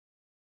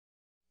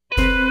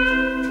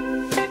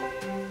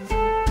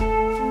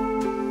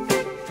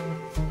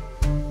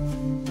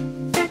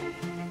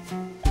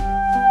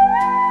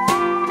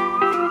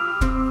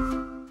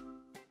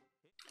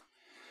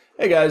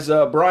guys,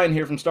 Brian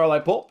here from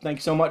Starlite Pulp. Thank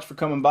you so much for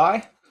coming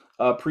by.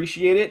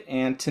 Appreciate it.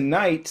 And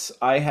tonight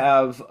I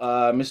have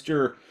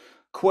Mr.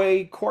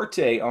 Kwei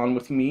Quartey on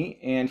with me,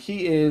 and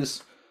he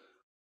is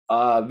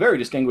a very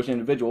distinguished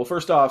individual.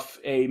 First off,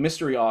 a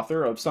mystery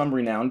author of some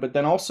renown, but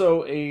then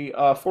also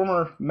a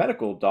former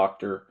medical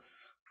doctor,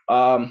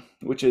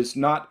 which is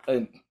not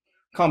a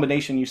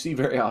combination you see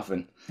very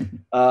often.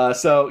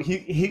 So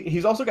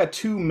he's also got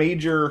two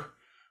major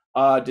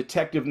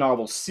detective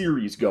novel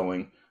series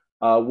going.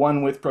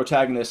 One with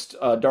protagonist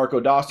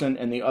Darko Dawson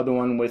and the other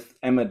one with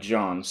Emma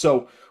John.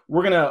 So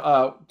we're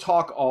gonna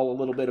talk all a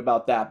little bit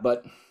about that.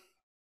 But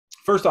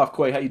first off,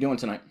 Kwei, how you doing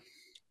tonight?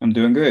 I'm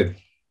doing good.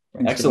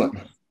 Thanks for Excellent,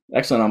 that.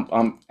 excellent.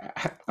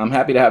 I'm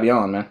happy to have you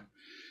on, man.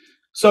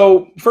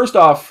 So first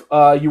off,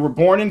 you were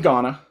born in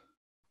Ghana,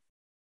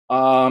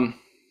 um,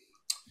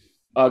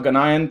 a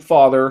Ghanaian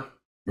father,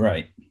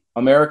 Right,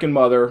 American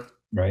mother.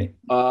 right.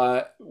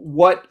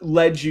 What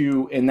led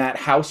you in that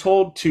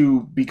household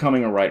to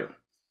becoming a writer?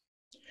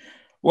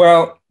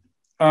 Well,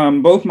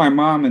 both my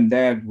mom and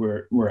dad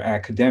were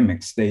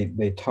academics.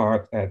 They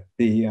taught at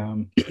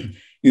the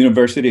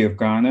University of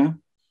Ghana,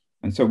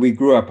 and so we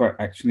grew up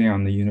actually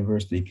on the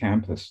university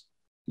campus.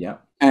 Yeah.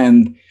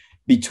 And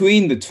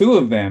between the two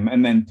of them,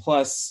 and then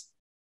plus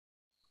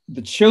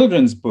the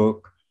children's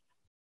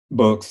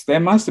books, there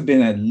must have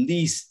been at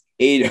least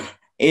eight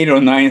or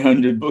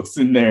 900 books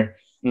in there,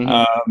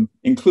 Mm-hmm.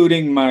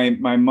 including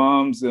my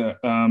mom's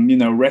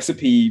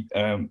recipe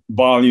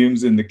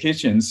volumes in the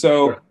kitchen.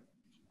 So. Sure.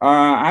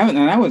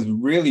 I was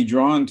really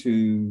drawn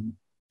to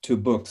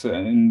books.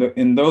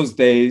 In those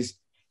days,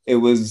 it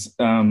was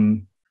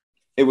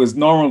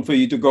normal for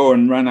you to go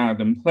and run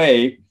out and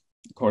play,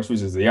 of course,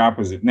 which is the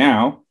opposite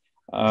now.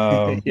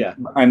 Yeah.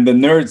 And the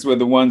nerds were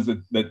the ones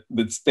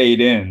that stayed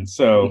in.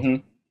 Mm-hmm.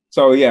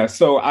 So yeah.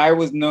 So I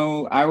was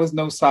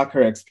no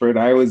soccer expert.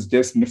 I was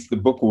just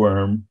Mr.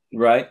 Bookworm.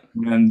 Right.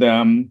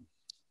 And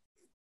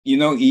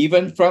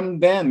even from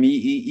them,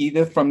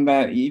 even from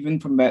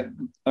that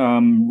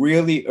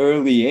really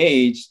early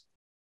age,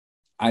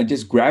 I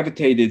just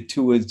gravitated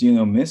towards,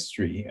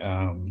 mystery,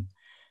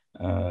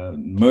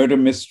 murder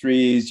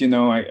mysteries.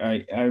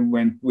 I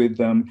went with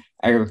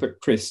Agatha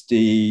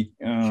Christie,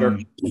 Sure.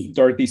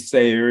 Dorothy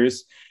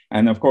Sayers,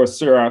 and of course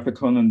Sir Arthur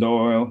Conan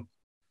Doyle,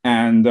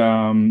 and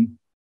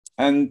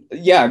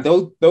yeah,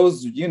 those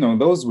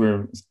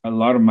were a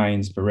lot of my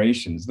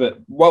inspirations. That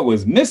what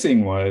was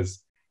missing was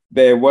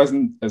there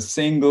wasn't a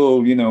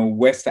single,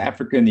 West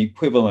African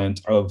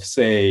equivalent of,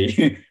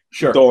 say,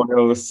 Sure.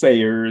 Doyle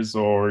Sayers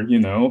or,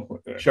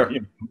 Sure.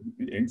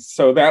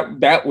 so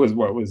that was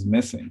what was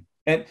missing.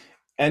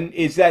 And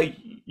is that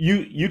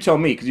you tell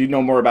me because you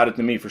know more about it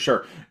than me for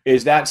sure.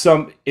 Is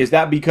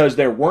that because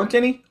there weren't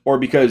any or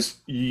because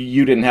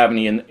you didn't have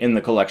any in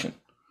the collection?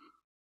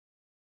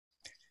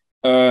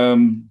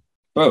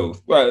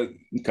 Both. Well,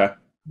 Okay.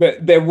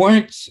 but there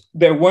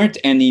weren't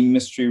any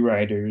mystery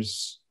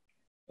writers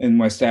in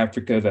West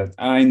Africa that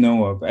I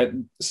know of,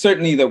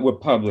 certainly that were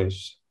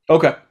published.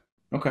 Okay.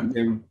 Okay.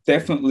 They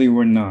definitely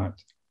were not.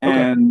 Okay.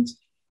 And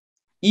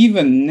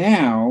even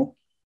now,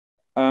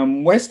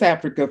 West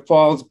Africa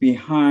falls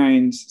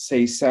behind,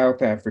 say,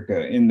 South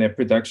Africa in their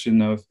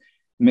production of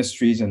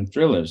mysteries and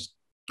thrillers.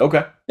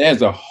 Okay.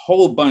 There's a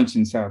whole bunch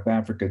in South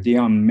Africa.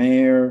 Dion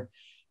Mayer,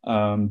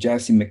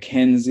 Jassy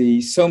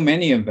McKenzie, so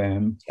many of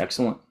them.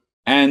 Excellent.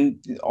 And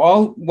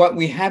all what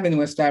we have in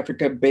West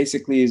Africa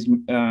basically is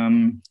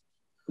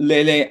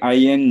Lele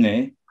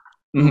Ayenne,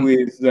 who Mm-hmm.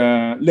 is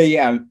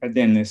Lele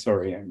Adene,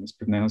 sorry, I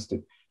mispronounced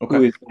it, Okay.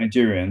 who is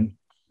Nigerian,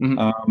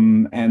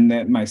 Mm-hmm. and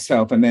then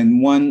myself, and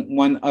then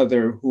one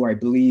other who I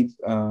believe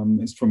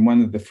is from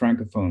one of the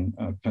Francophone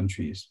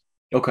countries.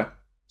 Okay.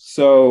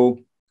 So,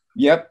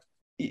 yep.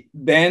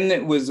 Then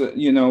it was,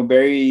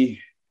 very,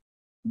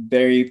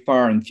 very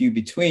far and few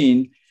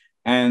between,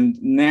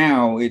 and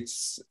now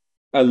it's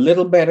a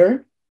little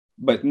better,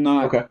 but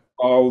not Okay.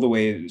 all the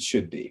way it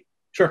should be.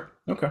 Sure.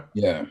 Okay.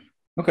 Yeah.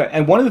 Okay.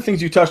 And one of the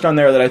things you touched on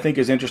there that I think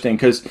is interesting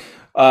because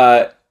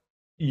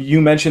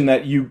you mentioned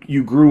that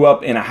you grew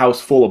up in a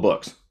house full of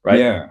books, right?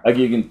 Yeah. Like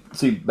you can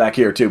see back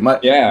here too. My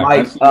Yeah, my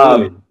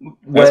absolutely.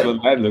 That's when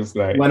what that looks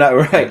like. when I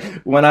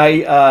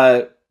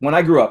right when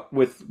I grew up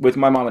with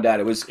my mom and dad,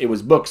 it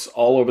was books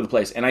all over the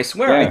place, and I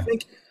swear I Yeah.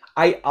 think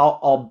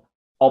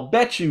I'll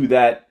bet you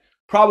that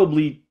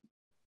probably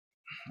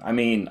I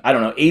mean I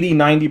don't know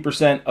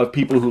 80-90% of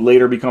people who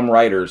later become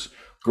writers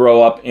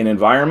grow up in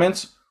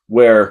environments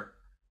where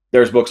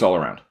there's books all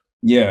around.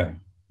 Yeah.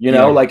 You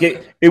know, Yeah. like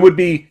it would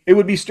be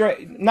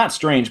not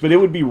strange, but it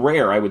would be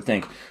rare, I would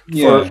think, for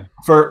Yeah.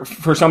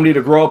 for somebody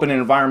to grow up in an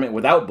environment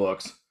without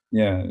books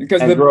Yeah.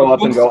 Because and grow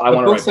up and go, I the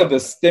want to write books are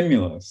books. the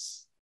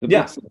stimulus. The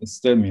Yeah, books are the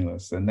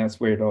stimulus, and that's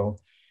where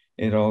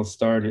it all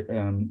started.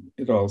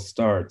 It all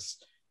starts.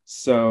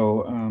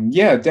 So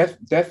yeah,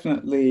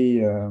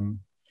 definitely.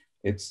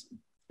 It's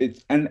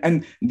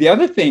and the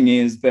other thing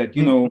is that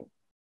Mhm.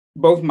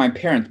 both my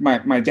parents,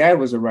 my dad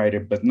was a writer,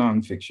 but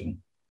nonfiction,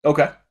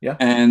 Okay, yeah,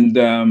 and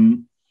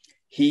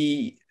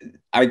he,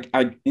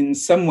 in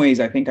some ways,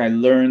 I think I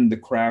learned the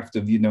craft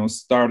of,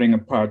 starting a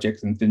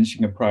project and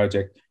finishing a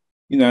project,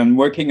 and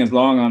working as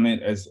long on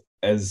it as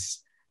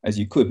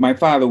you could. My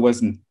father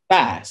wasn't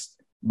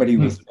fast, but he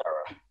was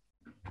thorough.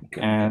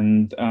 Okay.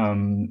 And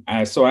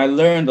so I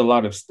learned a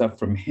lot of stuff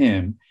from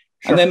him.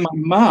 Sure. And then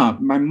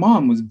my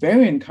mom was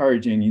very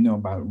encouraging,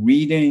 about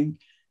reading.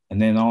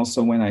 And then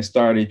also when I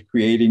started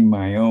creating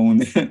my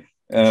own sure.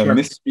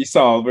 mystery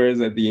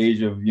solvers at the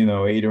age of,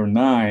 8 or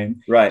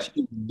 9. Right.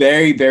 She was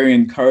very, very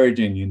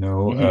encouraging,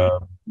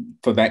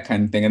 for that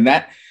kind of thing. And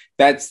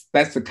that's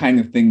the kind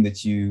of thing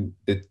that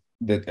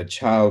a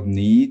child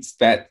needs,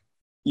 that,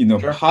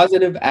 sure.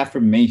 positive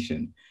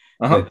affirmation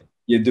that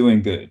you're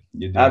doing good.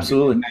 You're doing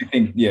absolutely. Good. And I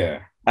think, yeah.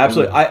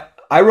 Absolutely.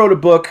 I wrote a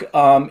book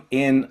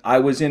I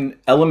was in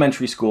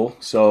elementary school,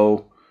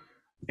 so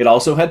it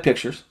also had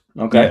pictures.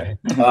 Okay.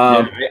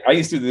 Yeah. I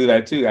used to do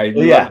that too. I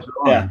loved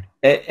drawing.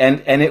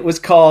 And it was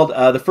called,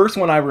 the first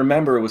one I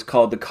remember was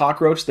called The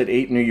Cockroach That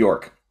Ate New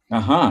York.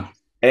 Uh-huh.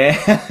 And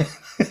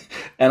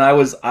I'm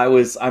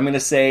going to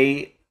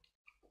say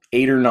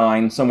 8 or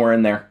 9, somewhere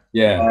in there.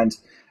 Yeah.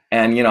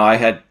 And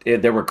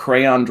there were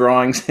crayon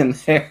drawings in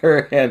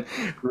there and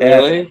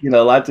really? And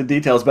lots of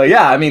details. But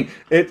yeah, I mean,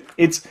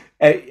 it's,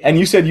 and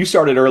you said you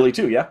started early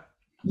too, yeah?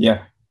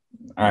 Yeah.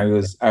 I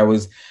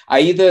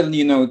either,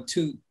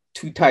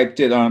 two typed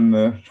it on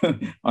the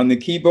on the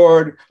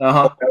keyboard, or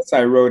else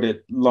I wrote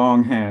it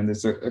longhand.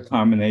 It's a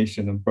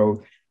combination of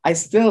both. I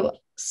still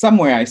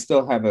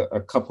have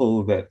a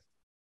couple that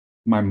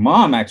my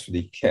mom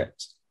actually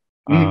kept.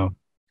 I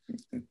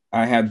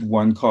had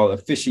one called A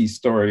Fishy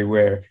Story,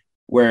 where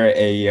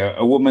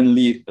a woman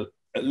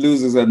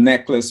loses a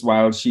necklace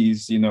while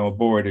she's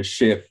aboard a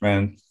ship,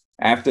 and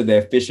after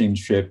their fishing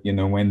trip,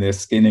 when they're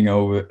skinning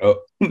over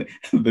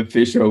the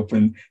fish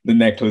open, the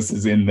necklace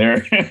is in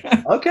there.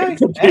 Okay.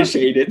 It's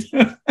appreciated.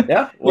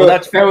 Yeah. Well,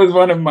 that was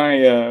one of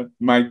my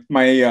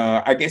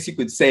I guess you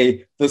could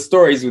say the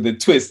stories with a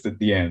twist at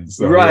the end.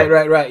 So,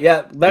 right.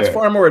 Yeah. That's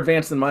far more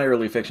advanced than my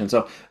early fiction.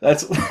 So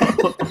that's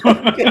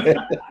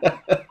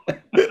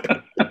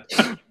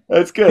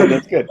That's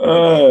good.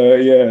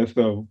 Yeah.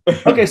 So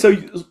okay.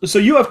 So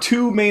you have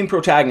 2 main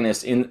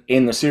protagonists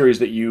in the series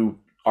that you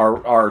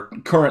are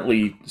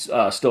currently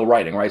still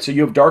writing, right? So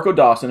you have Darko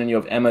Dawson and you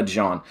have Emma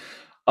John.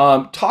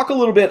 Talk a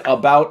little bit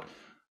about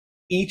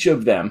each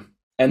of them,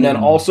 and then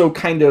also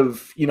kind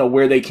of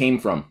where they came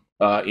from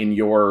in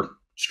your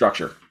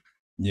structure.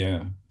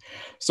 Yeah.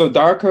 So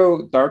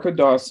Darko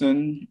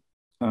Dawson,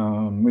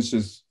 which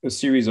is a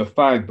series of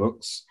 5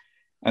 books,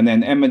 and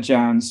then Emma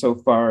John so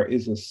far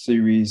is a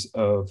series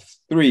of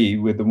 3,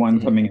 with the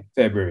one coming in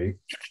February,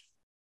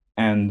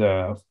 and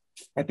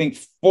I think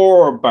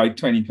 4 by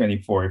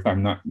 2024, if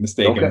I'm not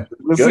mistaken. Okay.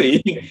 We'll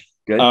see.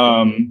 Good.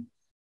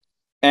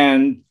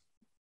 And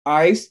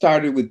I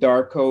started with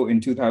Darko in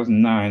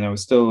 2009. I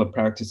was still a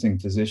practicing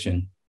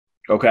physician.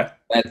 Okay. At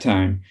that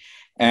time.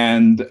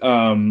 And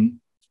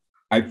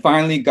I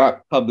finally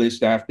got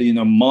published after,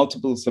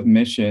 multiple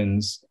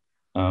submissions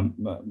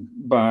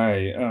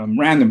by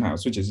Random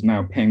House, which is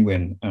now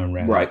Penguin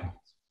Random right. House.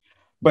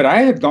 But I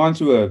had gone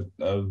through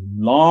a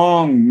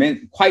long,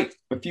 quite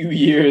a few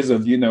years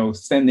of,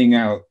 sending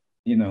out,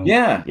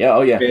 Yeah.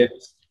 Oh, yeah.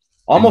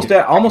 Almost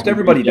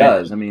everybody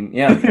does. I mean,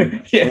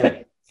 yeah.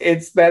 Yeah.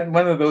 It's that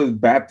one of those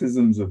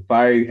baptisms of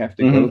fire you have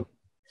to go.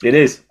 It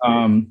is.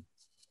 And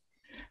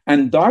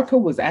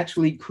Darko was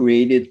actually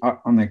created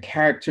on a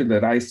character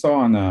that I saw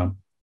on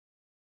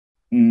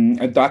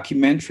a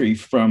documentary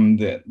from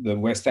the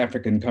West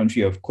African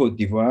country of Côte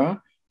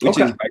d'Ivoire, which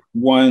is like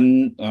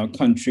one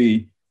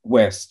country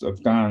west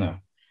of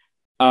Ghana.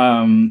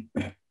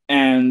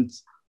 And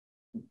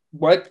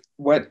what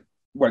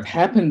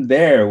happened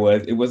there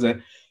was it was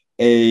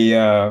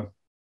a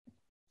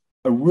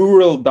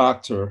rural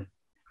doctor,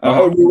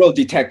 a rural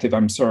detective.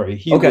 I'm sorry.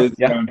 He was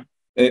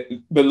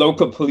the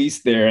local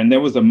police there, and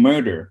there was a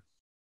murder,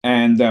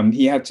 and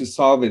he had to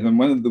solve it. And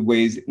one of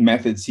the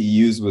methods he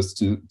used was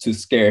to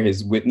scare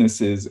his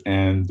witnesses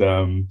and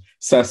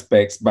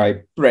suspects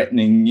by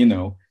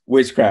threatening,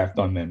 witchcraft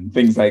on them,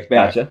 things like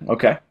that. Gotcha.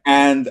 Okay.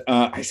 And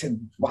I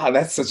said, wow,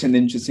 that's such an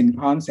interesting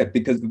concept,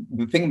 because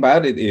the thing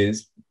about it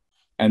is,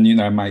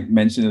 and I might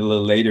mention it a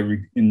little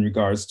later in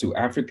regards to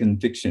African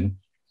fiction,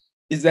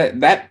 is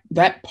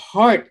that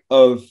part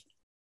of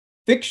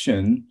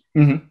fiction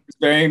is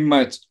very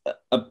much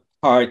a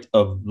part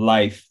of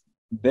life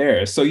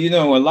there. So,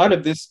 a lot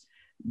of this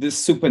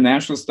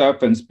supernatural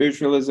stuff and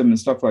spiritualism and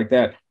stuff like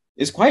that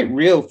is quite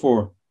real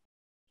for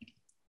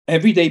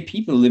everyday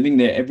people living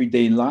their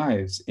everyday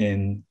lives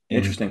in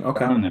Interesting.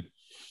 Okay. Ghana.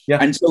 Yeah.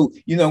 And so,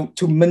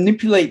 to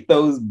manipulate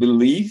those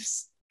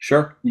beliefs,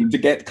 sure, to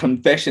get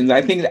confessions,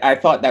 I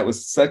thought that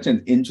was such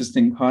an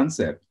interesting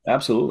concept.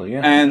 Absolutely,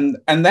 yeah.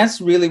 And that's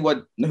really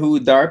who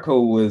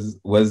Darko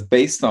was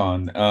based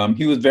on.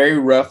 He was very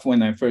rough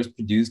when I first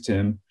produced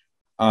him,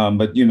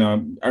 but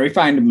I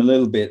refined him a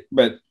little bit.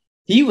 But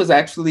he was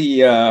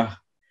actually, and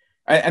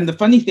the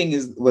funny thing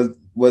was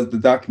the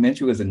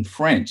documentary was in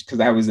French, because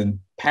I was in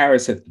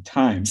Paris at the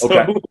time. So.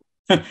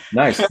 Okay.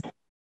 Nice.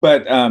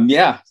 But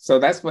yeah, so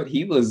that's what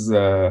he was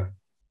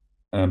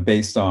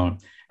based on.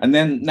 And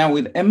then now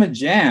with Emma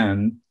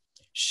Jan,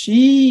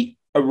 she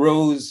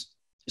arose.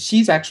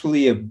 She's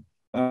actually a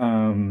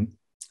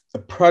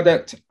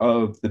product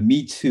of the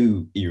Me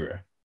Too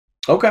era.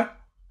 Okay.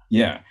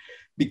 Yeah,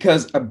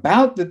 because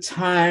about the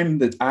time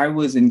that I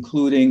was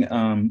including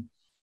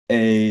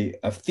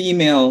a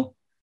female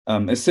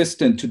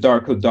assistant to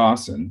Darko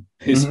Dawson,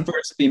 his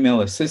first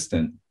female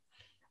assistant,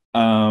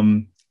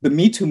 the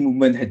Me Too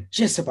movement had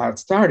just about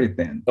started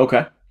then.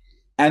 Okay.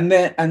 And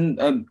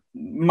then,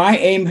 my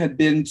aim had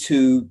been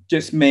to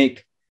just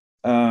make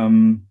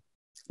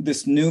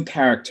this new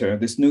character,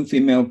 this new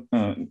female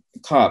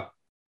cop,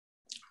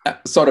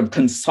 sort of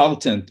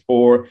consultant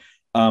or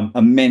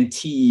a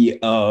mentee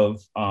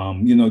of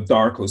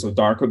Darko. So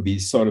Darko be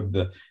sort of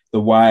the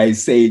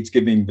wise sage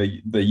giving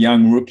the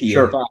young rookie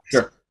advice.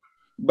 Sure.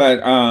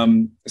 But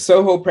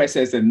Soho Press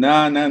said,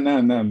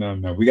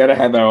 no. We gotta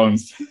have our own.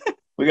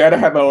 We gotta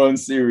have our own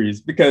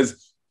series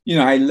because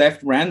I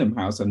left Random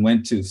House and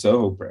went to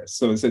Soho Press.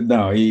 So I said,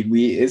 no,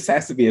 it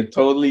has to be a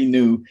totally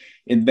new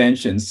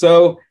invention.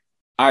 So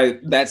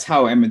that's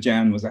how Emma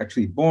Jan was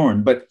actually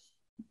born. But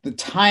the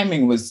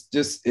timing was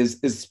just is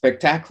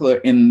spectacular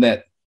in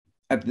that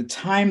at the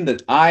time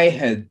that I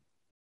had,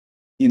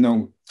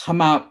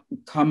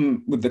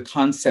 come with the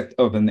concept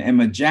of an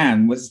Emma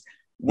Jan was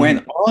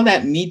when all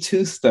that Me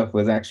Too stuff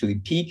was actually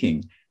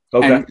peaking.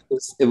 Okay. And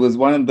it was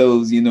one of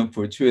those,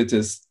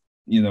 fortuitous,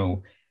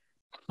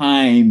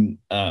 time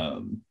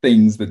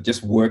things that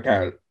just work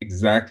out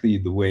exactly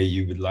the way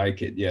you would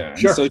like it. Yeah.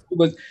 Sure. And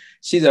so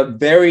she's a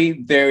very,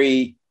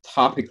 very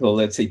topical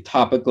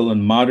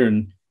and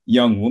modern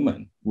young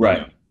woman.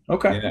 Right.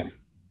 Okay. Yeah.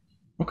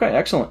 Okay.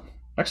 Excellent.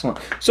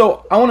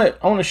 So I want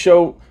to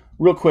show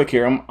real quick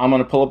here. I'm going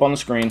to pull up on the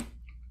screen,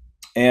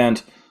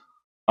 and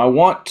I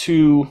want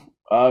to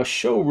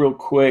show real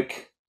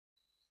quick.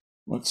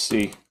 Let's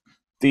see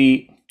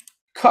the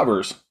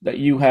covers that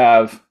you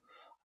have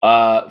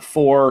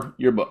for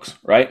your books.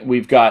 Right.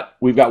 We've got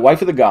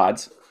Wife of the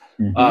Gods.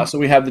 So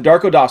we have the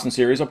Darko Dawson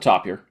series up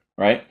top here.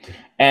 Right.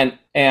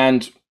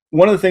 And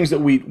one of the things that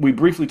we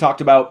briefly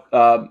talked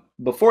about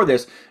before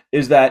this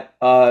is that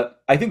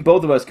I think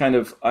both of us kind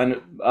of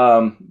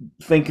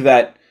think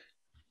that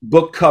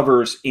book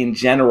covers in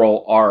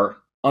general are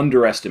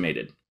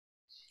underestimated.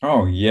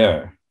 Oh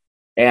yeah,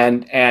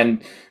 and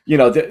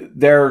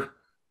they're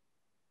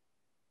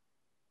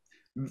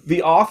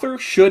the author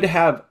should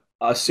have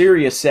a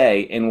serious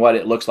say in what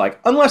it looks like,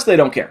 unless they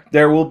don't care.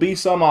 There will be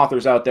some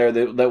authors out there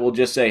that will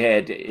just say,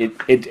 "Hey,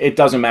 it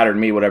doesn't matter to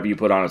me. Whatever you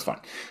put on is fine."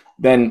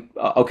 Then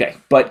okay,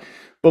 but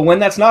when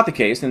that's not the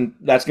case, and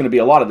that's going to be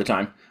a lot of the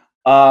time.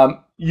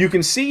 You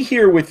can see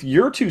here with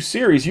your two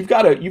series, you've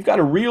got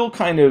a real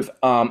kind of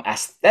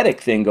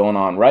aesthetic thing going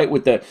on, right?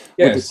 With the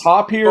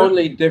top here,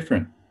 totally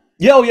different.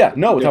 Yeah, oh yeah,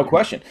 no, without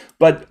question.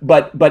 But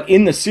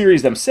in the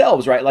series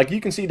themselves, right? Like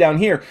you can see down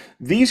here,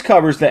 these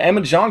covers, the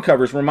Emma Jan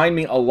covers, remind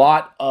me a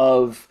lot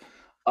of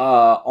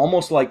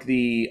almost like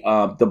the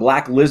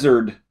Black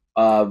Lizard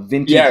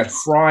vintage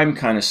crime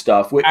kind of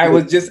stuff. I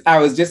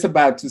was just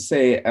about to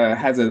say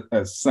has a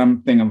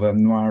something of a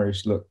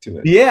noirish look to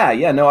it.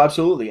 Yeah, no,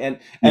 absolutely, and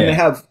they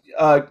have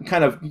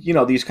kind of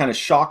these kind of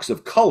shocks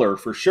of color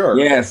for sure.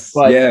 Yes,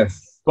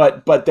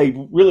 But they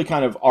really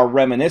kind of are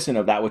reminiscent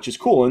of that, which is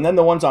cool. And then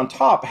the ones on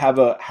top have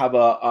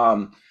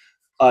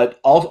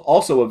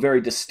also a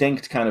very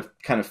distinct kind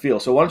of feel.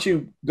 So why don't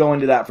you go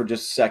into that for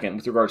just a second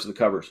with regards to the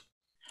covers?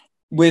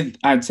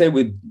 I'd say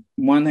with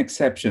one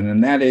exception,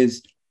 and that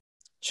is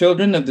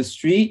Children of the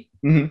Street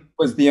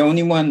was the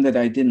only one that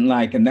I didn't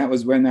like, and that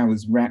was when I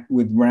was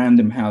with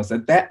Random House.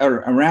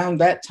 Around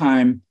that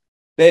time,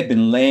 they'd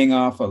been laying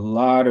off a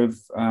lot of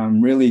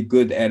really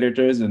good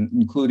editors, and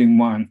including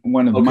one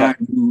of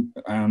mine who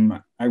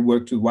I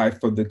worked with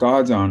Wife of the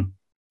Gods on.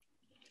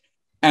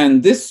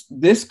 And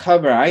this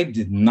cover, I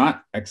did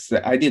not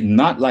accept. I did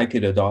not like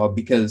it at all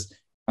because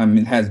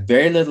it has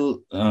very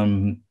little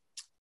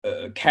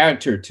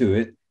character to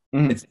it.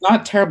 It's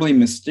not terribly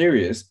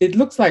mysterious. It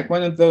looks like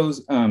one of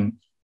those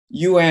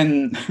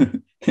UN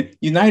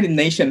United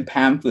Nations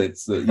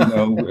pamphlets,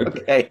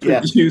 okay,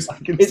 produced. I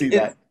can see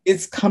that.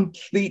 It's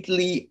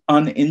completely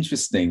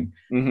uninteresting.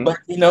 But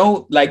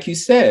like you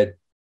said,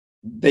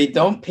 they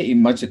don't pay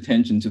much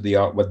attention to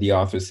what the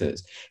author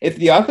says. If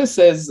the author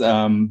says,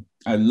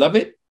 "I love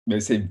it,"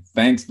 they say,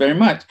 "Thanks very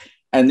much."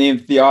 And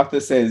if the author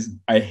says,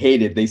 "I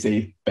hate it," they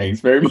say, "Thanks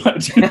very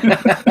much."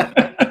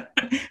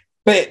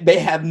 But they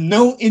have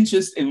no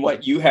interest in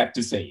what you have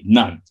to say.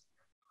 None.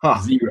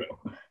 Zero.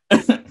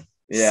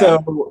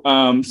 Yeah.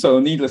 So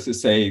needless to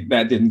say,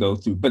 that didn't go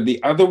through. But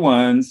the other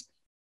ones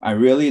I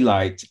really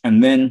liked.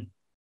 And then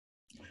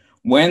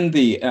when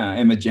the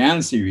Emma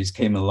Jan series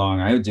came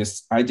along, I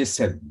just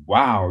said,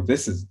 "Wow,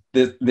 this is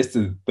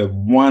the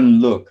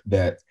one look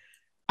that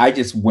I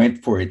just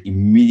went for it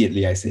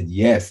immediately." I said,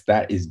 "Yes,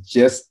 that is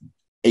just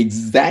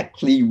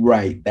Exactly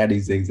right. That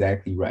is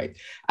exactly right.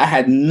 I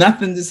had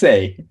nothing to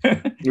say.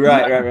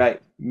 Right.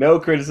 No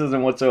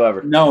criticism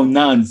whatsoever. No,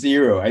 none,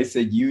 zero. I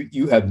said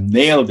you have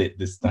nailed it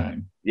this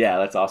time. Yeah,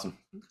 that's awesome.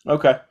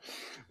 Okay.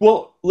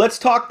 Well, let's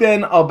talk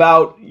then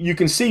about, you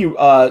can see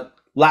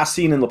last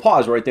seen in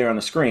Lapaz right there on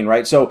the screen,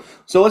 right? So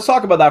let's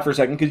talk about that for a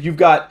second, because you've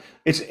got,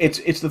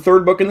 it's the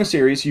third book in the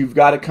series. You've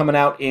got it coming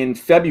out in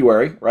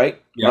February,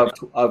 right? Yeah.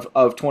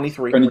 Of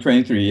 23.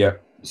 2023, yeah.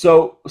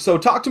 So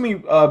talk to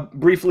me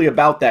briefly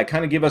about that.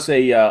 Kind of give us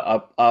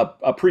a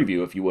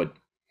preview, if you would.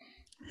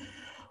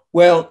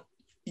 Well,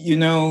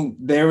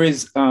 there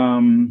is a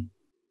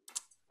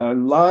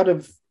lot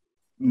of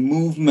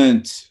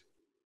movement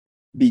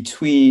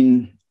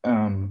between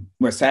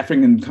West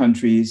African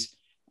countries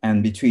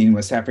and between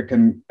West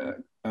African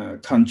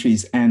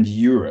countries and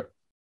Europe.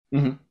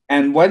 Mm-hmm.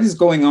 And what is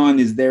going on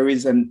is there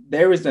is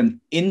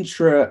an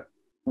intra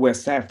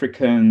West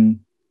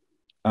African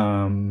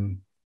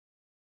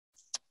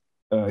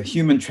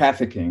human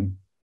trafficking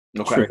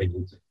trade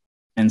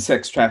and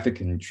sex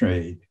trafficking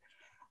trade.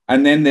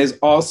 And then there's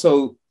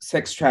also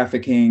sex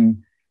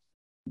trafficking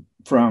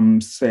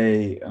from,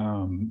 say,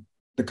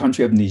 the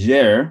country of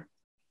Niger,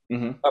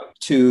 mm-hmm. up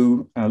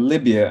to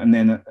Libya, and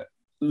then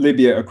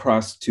Libya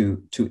across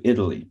to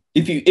Italy.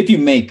 If you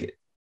make it.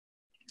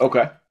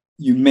 Okay.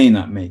 You may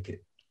not make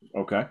it.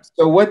 Okay.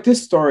 So what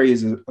this story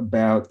is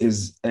about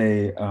is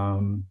a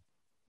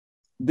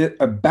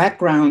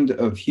background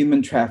of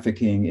human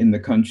trafficking in the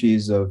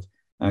countries of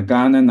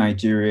Ghana,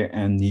 Nigeria,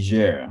 and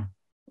Niger,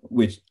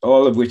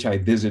 all of which I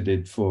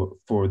visited for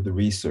the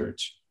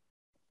research.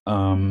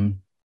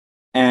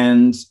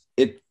 And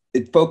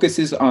it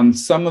focuses on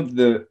some of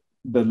the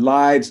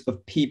lives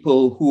of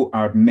people who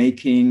are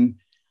making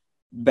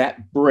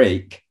that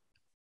break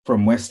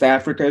from West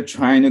Africa,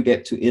 trying to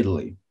get to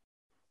Italy.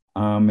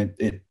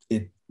 It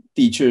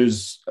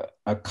features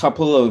a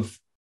couple of,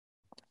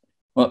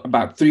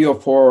 about 3 or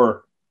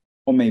 4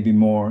 or maybe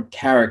more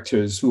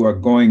characters who are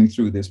going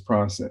through this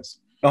process.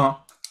 Uh-huh.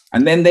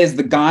 And then there's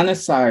the Ghana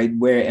side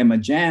where Emma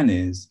Jan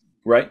is.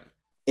 Right.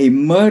 A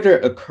murder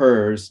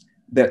occurs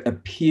that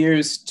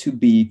appears to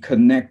be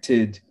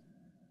connected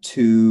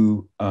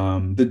to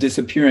the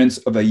disappearance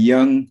of a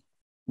young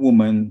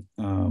woman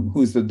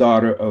who's the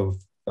daughter of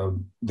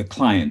the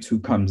client who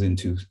comes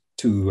into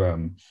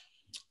to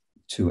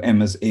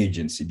Emma's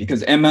agency,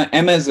 because Emma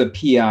is a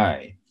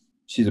PI.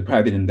 She's a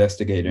private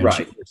investigator, and right.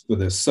 She works for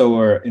the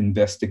SOAR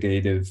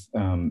investigative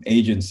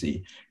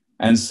agency.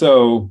 And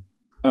so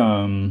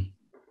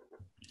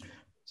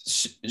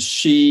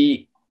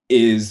she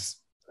is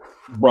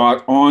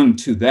brought on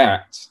to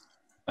that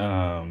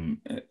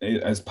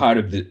as part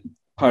of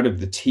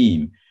the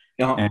team.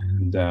 Uh-huh.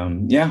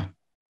 And yeah.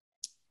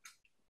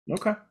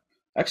 Okay.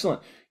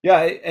 Excellent. Yeah,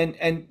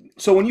 and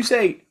so when you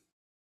say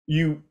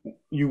you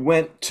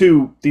went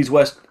to these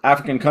West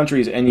African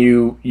countries and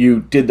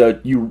you did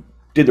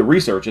the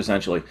research,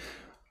 essentially,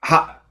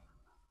 how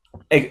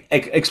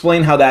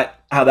explain how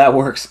that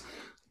works.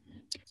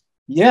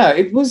 Yeah,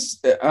 it was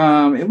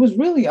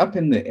really up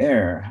in the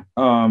air.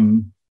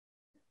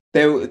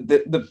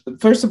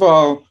 First of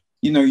all,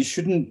 you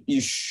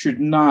should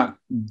not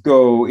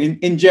go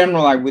in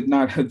general. I would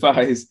not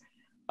advise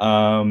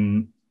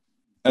an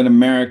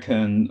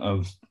American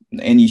of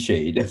any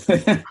shade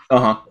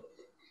uh-huh.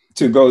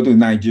 to go to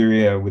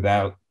Nigeria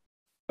without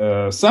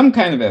some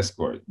kind of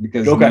escort,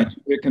 because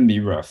Nigeria can be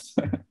rough.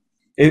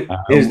 Is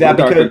that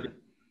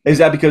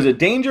because of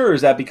danger, or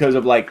is that because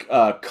of like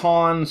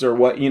cons, or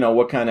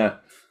what kind of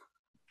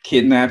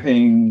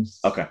kidnappings?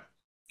 Okay,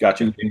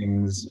 gotcha.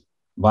 Things,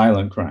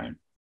 violent crime.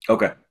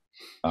 Okay.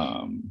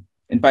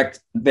 In fact,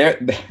 there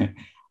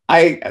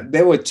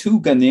were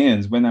 2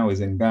 Ghanaians when I was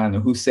in Ghana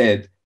who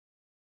said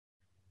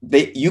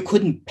you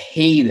couldn't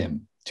pay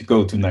them to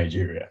go to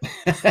Nigeria.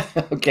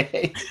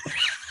 Okay.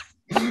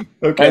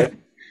 Okay.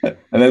 And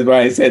that's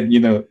why I said,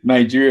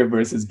 Nigeria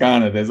versus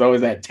Ghana, there's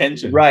always that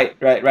tension. Right.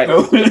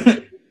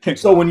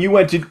 So when you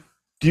went do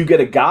you get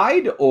a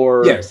guide,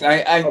 or? Yes,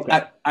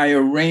 I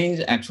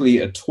arranged actually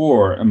a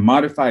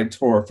modified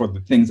tour for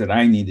the things that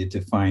I needed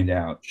to find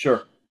out.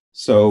 Sure.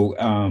 So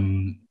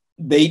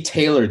they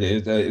tailored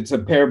it. It's a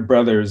pair of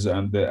brothers, the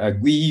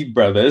Agui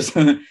brothers,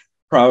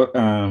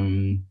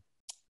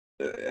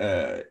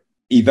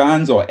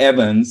 Evans or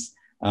Evans,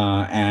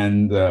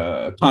 and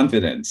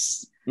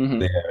Confidence. Mm-hmm.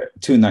 They're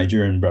 2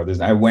 Nigerian brothers.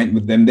 I went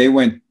with them. They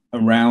went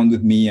around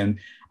with me, and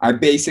I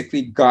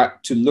basically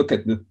got to look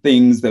at the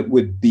things that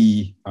would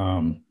be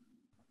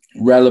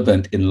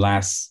relevant in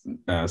last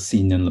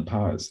seen in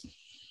Lapaz.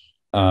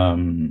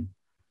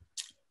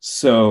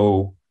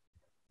 So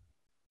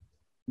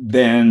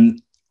then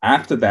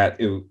after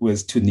that, it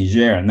was to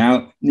Niger.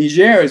 Now,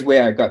 Niger is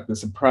where I got the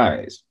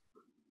surprise.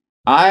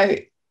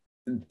 I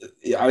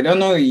don't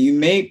know, you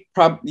may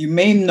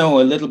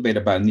know a little bit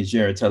about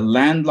Niger. It's a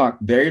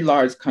landlocked, very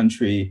large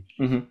country,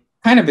 mm-hmm.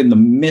 kind of in the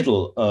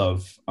middle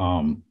of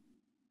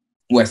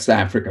West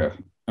Africa,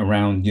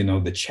 around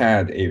the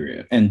Chad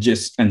area, and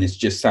it's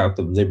just south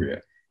of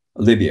Libya.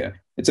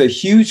 It's a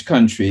huge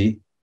country.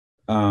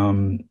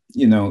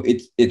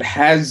 it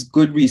has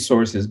good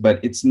resources, but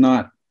it's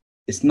not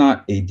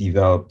a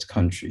developed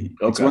country.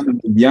 Okay. It's one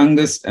of the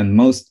youngest and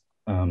most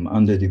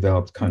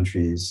underdeveloped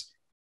countries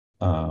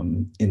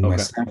in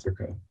West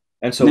Africa.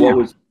 And so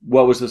now,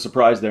 what was the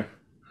surprise there?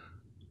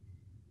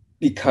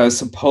 because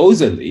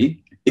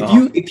supposedly,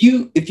 if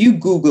you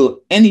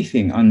Google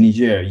anything on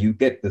Niger, you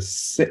get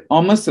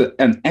almost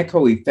an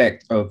echo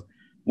effect of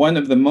one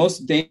of the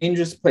most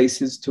dangerous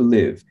places to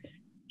live.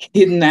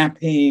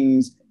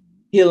 Kidnappings,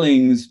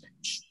 killings,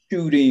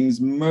 shootings,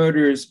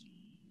 murders.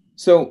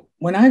 So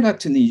when I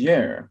got to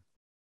Niger,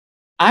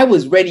 I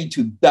was ready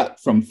to duck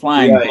from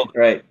flying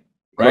bullets,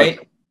 right?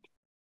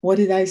 What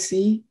did I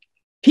see?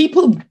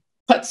 People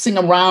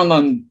putzing around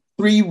on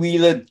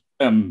three-wheeler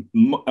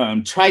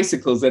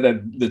tricycles at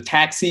the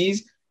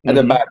taxis at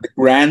about the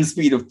grand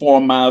speed of 4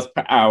 miles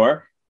per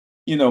hour.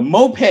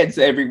 Mopeds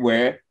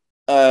everywhere.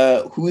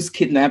 Who's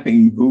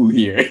kidnapping who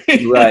here?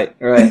 Right.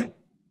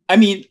 I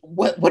mean,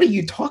 what are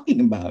you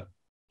talking about?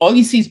 All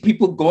you see is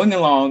people going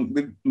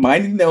along,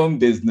 minding their own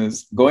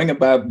business, going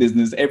about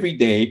business every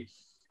day,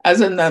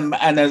 and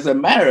as a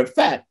matter of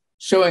fact,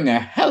 showing a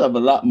hell of a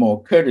lot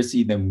more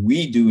courtesy than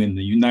we do in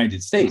the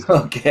United States.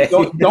 Okay.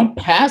 Don't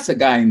pass a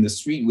guy in the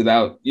street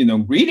without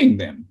greeting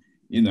them.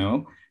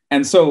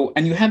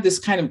 And you have this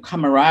kind of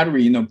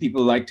camaraderie.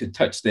 People like to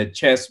touch their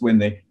chest when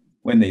they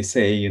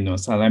say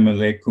salam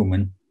alaikum,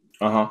 and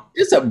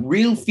there's a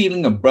real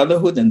feeling of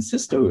brotherhood and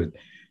sisterhood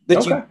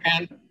that you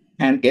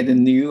can't get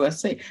in the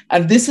USA.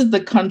 And this is the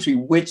country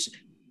which,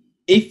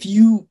 if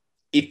you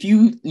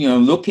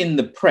look in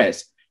the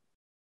press,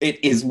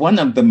 it is one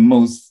of the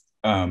most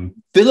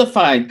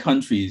vilified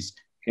countries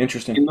in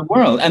the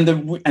world. And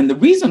the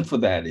reason for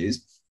that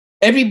is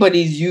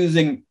everybody's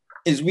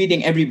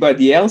reading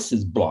everybody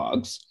else's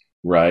blogs.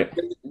 Right.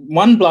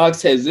 One blog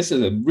says this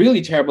is a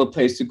really terrible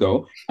place to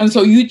go, and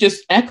so you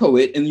just echo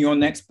it in your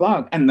next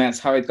blog, and that's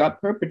how it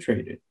got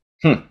perpetrated.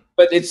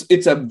 But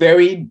it's a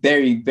very,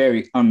 very,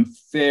 very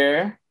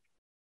unfair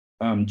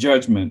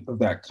judgment of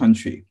that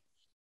country.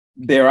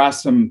 There are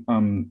some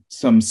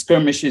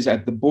skirmishes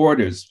at the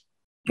borders,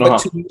 but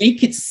to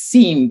make it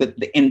seem that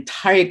the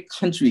entire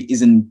country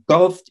is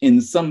engulfed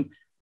in some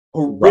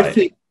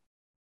horrific,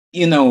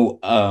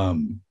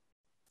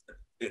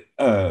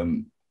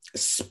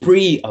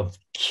 spree of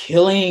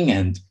killing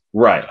and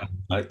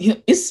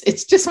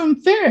it's just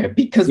unfair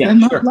because they're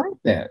not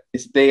like that.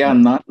 They are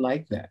not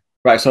like that.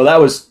 Right. So that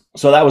was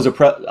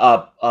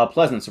a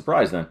pleasant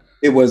surprise then.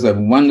 It was a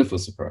wonderful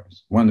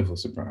surprise. Wonderful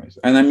surprise.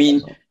 And I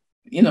mean,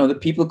 the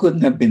people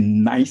couldn't have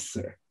been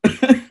nicer.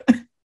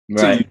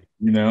 Right.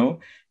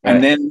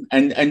 And then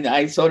and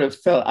I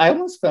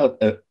almost felt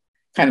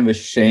kind of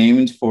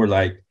ashamed for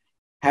like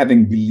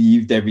having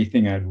believed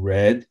everything I'd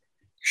read.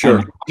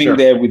 Sure. Coming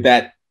there with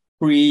that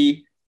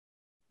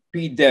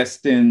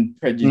predestined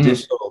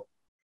prejudicial.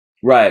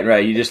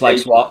 Right. You just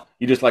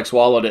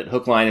swallowed it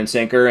hook, line, and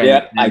sinker.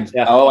 And,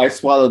 I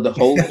swallowed the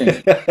whole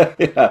thing.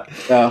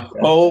 The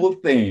whole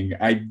thing.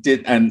 I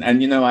did, and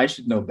I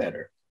should know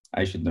better.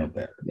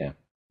 Yeah.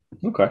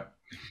 Okay.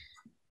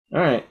 All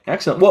right.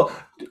 Excellent. Well,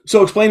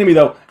 so explain to me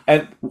though,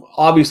 and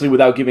obviously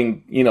without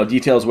giving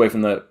details away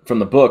from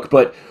the book,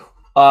 but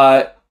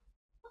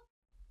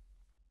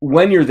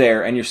when you're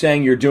there and you're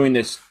saying you're doing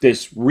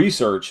this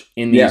research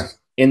in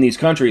these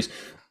countries,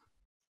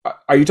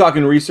 are you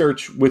talking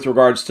research with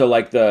regards to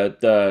like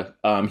the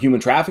human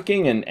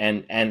trafficking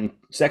and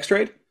sex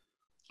trade?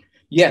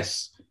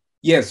 Yes.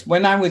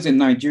 When I was in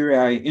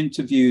Nigeria, I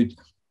interviewed.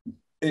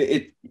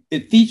 It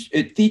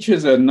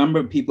features a number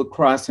of people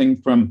crossing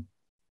from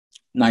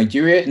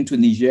Nigeria into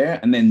Niger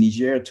and then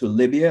Niger to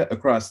Libya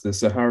across the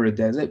Sahara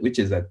Desert, which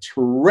is a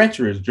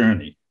treacherous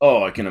journey.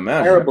 Oh, I can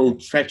imagine. Terrible,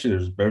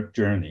 treacherous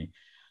journey.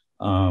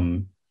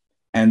 And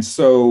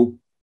so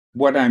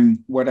what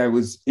I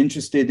was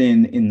interested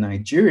in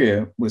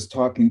Nigeria was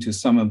talking to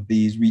some of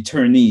these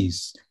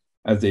returnees,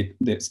 as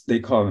they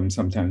call them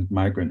sometimes,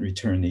 migrant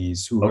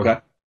returnees who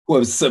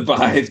have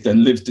survived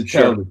and lived to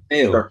tell the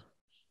tale. Sure.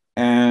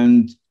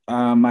 And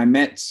I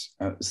met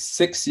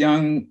 6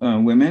 young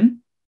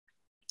women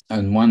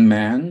and 1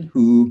 man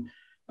who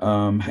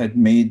had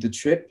made the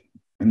trip,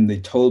 and they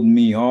told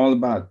me all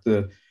about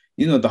the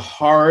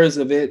horrors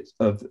of it,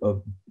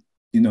 of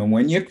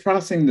when you're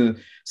crossing the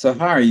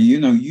Sahara,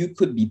 you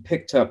could be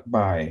picked up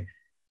by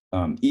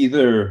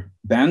either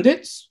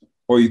bandits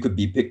or you could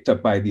be picked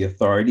up by the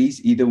authorities,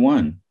 either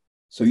one.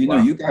 So,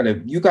 you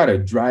gotta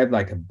drive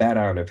like a bat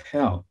out of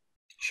hell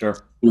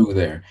through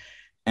there.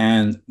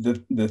 And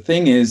the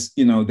thing is,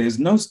 there's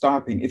no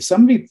stopping. If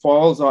somebody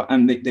falls off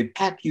and they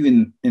pack you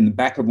in the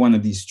back of one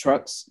of these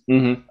trucks,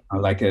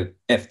 like a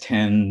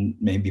F-10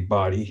 maybe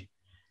body,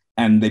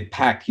 and they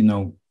pack,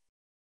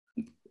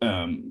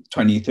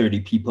 20, 30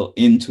 people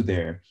into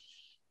there.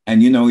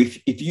 And,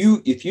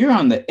 if you're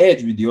on the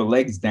edge with your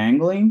legs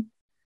dangling,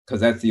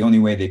 because that's the only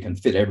way they can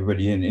fit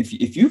everybody in.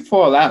 If you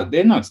fall out,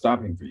 they're not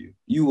stopping for you.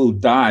 You will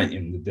die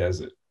in the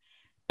desert.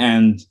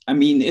 And I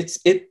mean,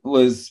 it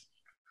was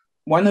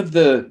one of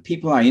the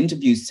people I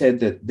interviewed said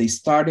that they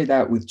started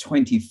out with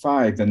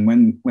 25, and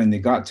when they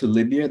got to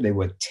Libya, there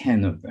were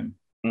 10 of them.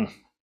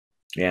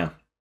 Yeah.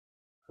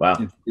 Wow.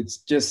 It's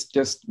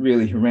just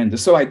really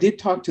horrendous. So I did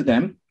talk to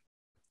them,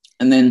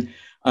 and then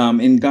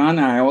in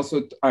Ghana,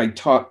 I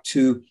talked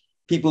to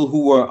people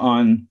who were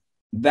on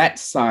that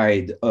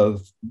side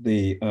of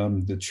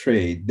the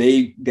trade.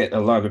 They get a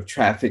lot of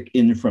traffic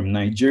in from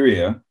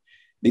Nigeria,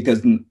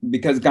 because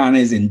Ghana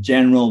is in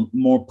general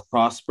more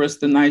prosperous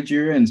than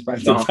Nigeria, in spite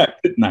of the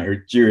fact that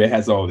Nigeria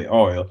has all the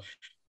oil.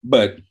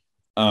 But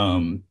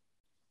the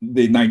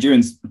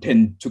Nigerians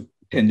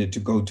tended to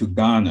go to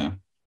Ghana.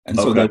 And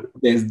so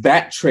there's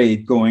that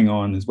trade going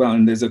on as well.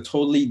 And there's a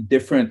totally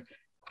different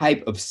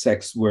type of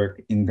sex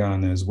work in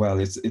Ghana as well.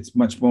 It's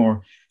much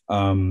more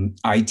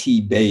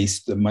IT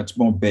based, much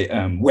more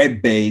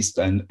web based,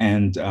 and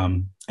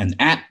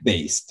app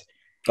based.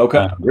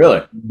 Okay,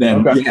 really?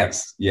 Then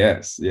yes.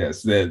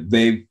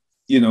 They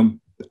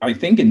I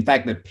think in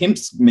fact that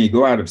pimps may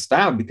go out of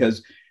style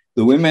because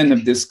the women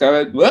have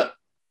discovered, well,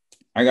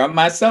 I got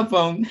my cell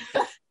phone.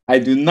 I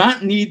do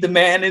not need the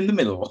man in the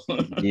middle.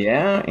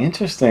 Yeah,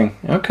 interesting.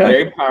 Okay.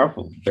 Very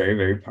powerful. Very,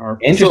 very powerful.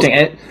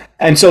 Interesting.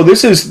 And so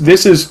this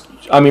is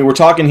I mean, we're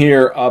talking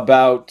here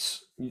about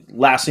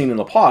Last Scene in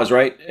Lapaz,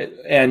 right?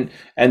 And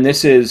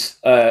this is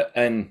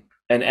an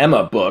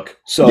Emma book.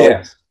 So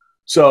yes.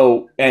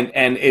 So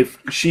and if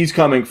she's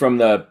coming from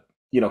the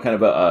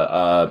kind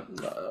of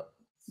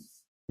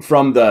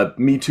from the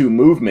Me Too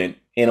movement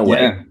in a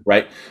way,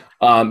 right?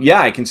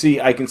 I can see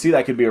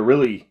that could be a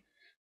really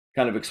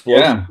kind of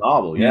explosive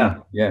novel.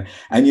 Yeah.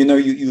 And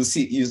you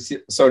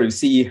sort of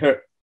see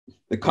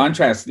the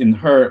contrast in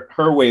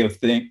her way of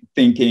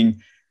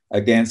thinking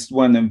against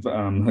one of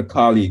her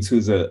colleagues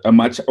who's a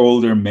much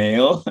older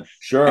male.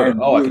 Sure.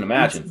 I can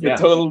imagine. The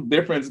total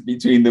difference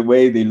between the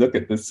way they look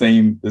at the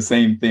same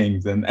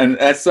things. And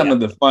that's some of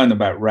the fun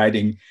about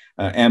writing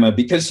Emma,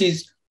 because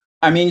she's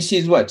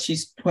what?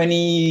 She's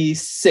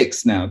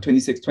 26 now,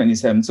 26,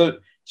 27. So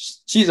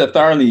she's a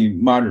thoroughly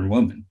modern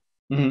woman,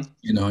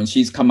 and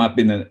she's come up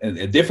in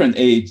a different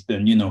age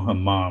than, her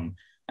mom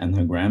and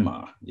her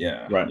grandma.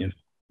 Yeah. Right.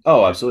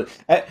 Oh, absolutely.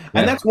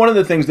 And that's one of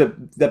the things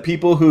that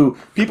people who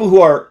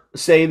are,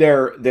 say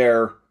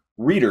they're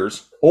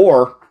readers,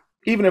 or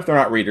even if they're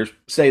not readers,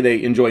 say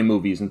they enjoy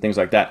movies and things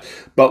like that.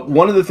 But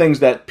one of the things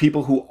that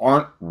people who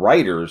aren't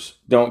writers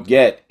don't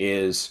get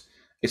is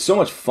it's so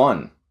much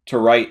fun to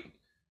write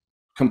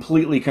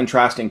completely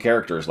contrasting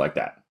characters like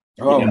that.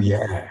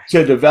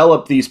 To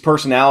develop these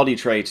personality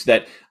traits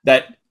that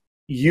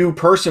you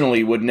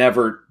personally would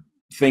never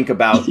think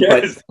about,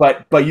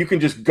 but you can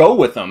just go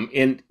with them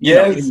in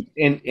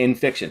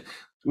fiction,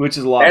 which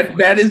is a lot of fun.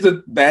 That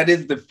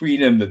is the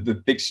freedom that the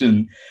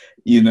fiction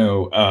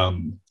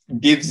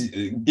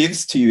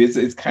gives to you.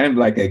 It's kind of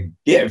like a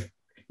gift,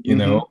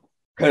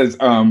 because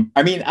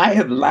I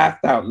have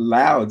laughed out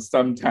loud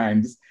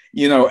sometimes,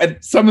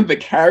 at some of the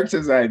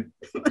characters I've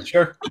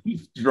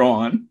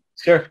drawn.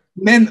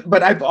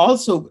 But I've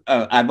also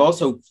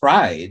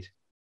cried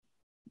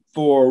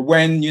for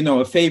when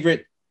a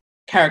favorite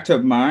character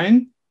of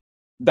mine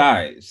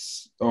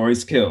dies or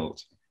is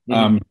killed.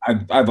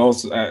 I've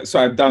also so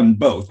I've done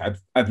both.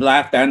 I've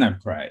laughed and I've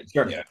cried.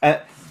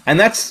 And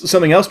that's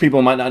something else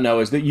people might not know,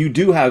 is that you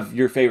do have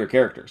your favorite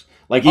characters.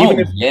 Like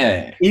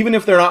even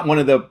if they're not one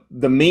of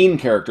the main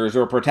characters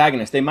or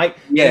protagonists, they might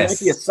be a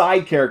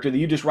side character that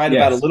you just write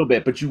about a little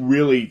bit, but you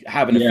really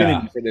have an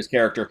affinity for this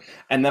character.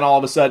 And then all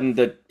of a sudden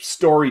the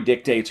story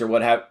dictates or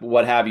what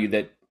have you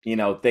that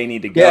they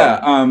need to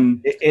go.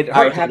 It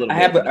hurts a little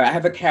bit. I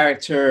have a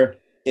character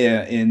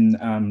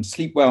in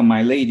Sleep Well,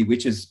 My Lady,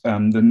 which is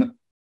the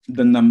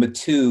number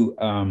 2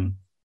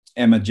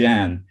 Emma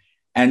Jan,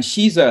 and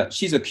she's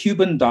a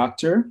Cuban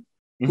doctor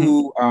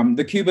who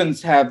the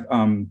Cubans have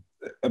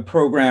a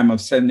program of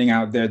sending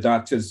out their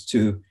doctors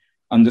to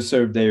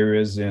underserved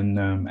areas in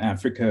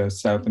Africa,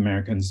 South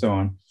America, and so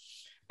on.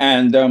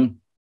 And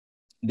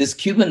this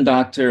Cuban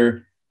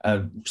doctor,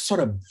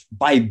 sort of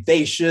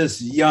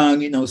vivacious,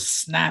 young,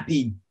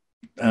 snappy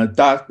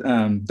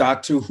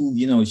doctor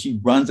who, she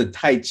runs a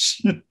tight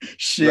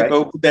ship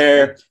over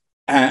there,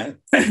 and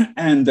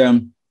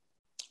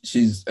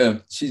she's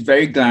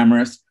very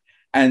glamorous,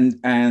 and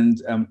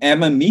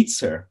Emma meets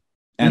her,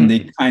 and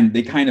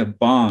they kind of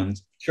bond.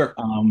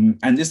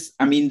 And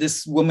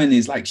this woman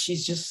is like,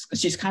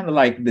 she's kind of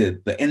like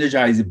the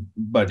Energizer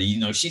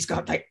Buddy, she's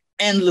got like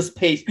endless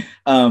pace,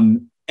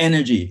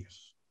 energy.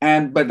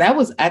 But that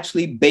was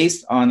actually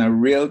based on a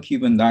real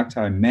Cuban doctor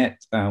I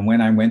met when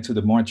I went to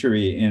the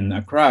mortuary in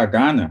Accra,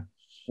 Ghana.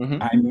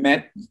 I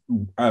met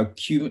a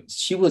Cuban.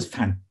 She was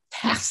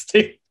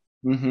fantastic.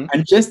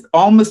 And just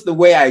almost the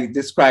way I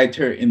described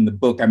her in the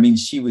book.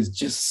 She was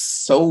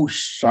just so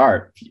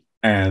sharp,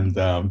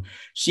 and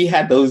she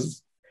had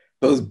those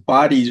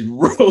bodies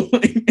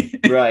rolling.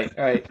 Right.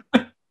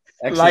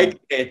 like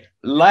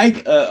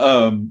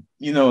an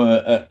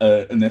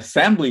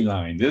assembly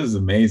line. This is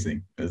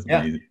amazing.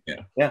 Amazing.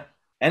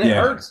 And it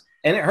hurts.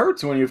 And it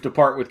hurts when you have to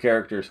part with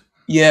characters.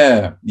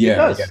 It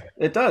does.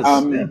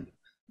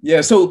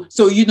 Yeah, so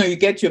you know, you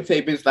get your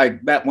favorites.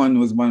 Like that one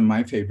was one of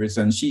my favorites,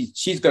 and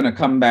she's gonna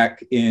come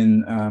back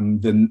in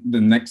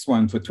the next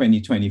one for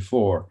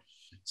 2024.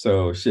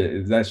 So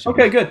that should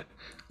be Okay, fun. good.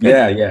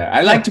 Good. Yeah.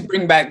 I like Yeah. to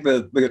bring back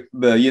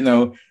the you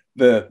know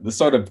the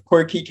sort of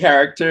quirky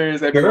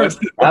characters every once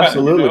Sure. in a while, you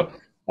Absolutely. know.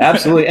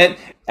 Absolutely.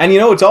 And you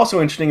know what's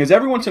also interesting is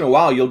every once in a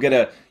while you'll get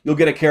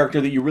a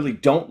character that you really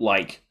don't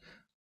like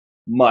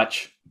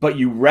much, but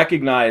you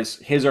recognize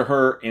his or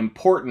her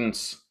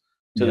importance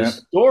to the Yeah,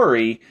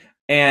 story,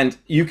 and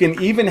you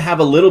can even have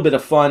a little bit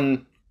of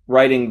fun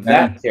writing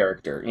yeah, that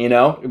character, you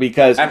know,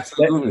 because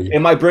absolutely. it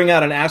might bring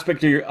out an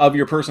aspect of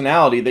your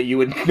personality that you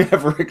would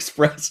never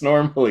express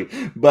normally.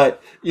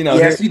 But you know,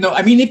 here, Yes, you know,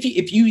 I mean, if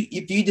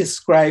you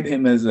describe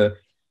him as a,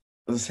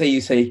 let's say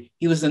you say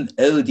he was an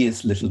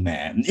odious little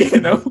man,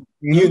 yeah,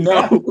 you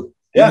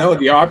yeah. know,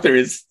 the author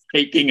is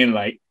taking and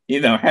like,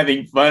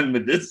 having fun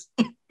with this.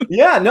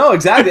 Yeah, no,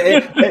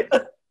 exactly.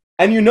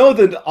 And you know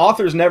the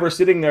author's never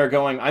sitting there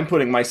going, I'm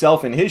putting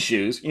myself in his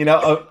shoes. You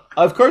know,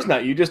 of course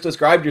not. You just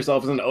described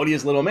yourself as an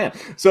odious little man.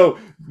 So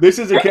this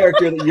is a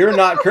character that you're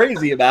not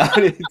crazy about.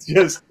 It's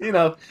just,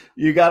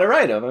 you got to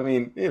write him. I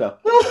mean, Yeah.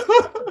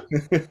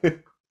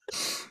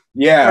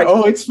 Right.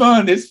 Oh, it's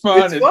fun. It's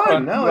fun. It's It's fun.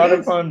 fun. A No, it lot of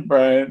is. fun,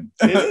 Brian.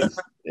 It is.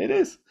 It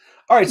is.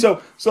 All right,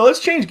 so let's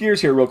change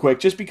gears here real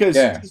quick,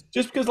 Yeah.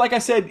 just because, like I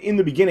said in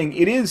the beginning,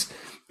 it is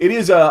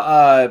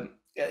a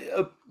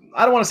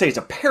I don't want to say it's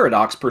a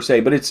paradox per se,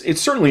 but it's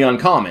certainly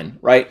uncommon,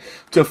 right,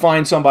 to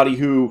find somebody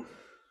who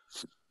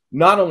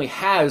not only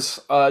has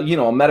a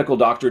medical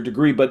doctorate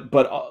degree,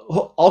 but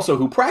also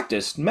who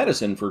practiced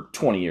medicine for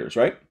 20 years,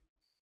 right?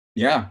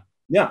 Yeah.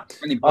 Yeah,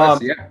 20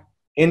 plus. Yeah.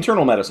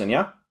 internal medicine,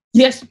 yeah.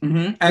 Yes.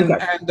 Mm-hmm. And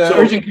Okay,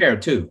 urgent care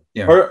too.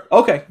 Yeah.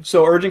 okay,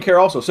 so urgent care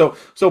also.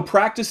 So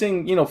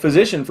practicing,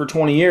 physician for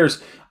 20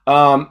 years.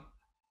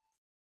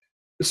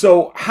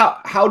 So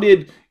how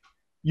did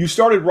you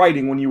started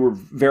writing when you were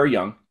very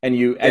young, and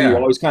you Yeah.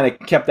 always kind of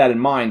kept that in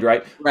mind,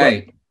 right?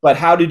 Right. But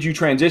how did you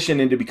transition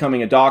into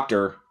becoming a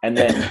doctor and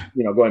then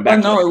going Well,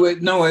 back to no,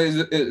 it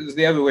was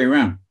the other way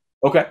around.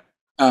 okay.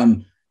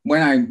 Um,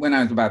 when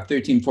I was about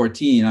 13,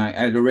 14, I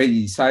had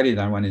already decided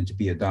I wanted to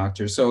be a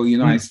doctor. So,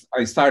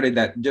 I started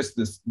that just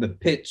the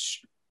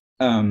pitch,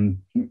 the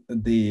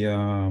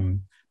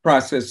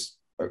process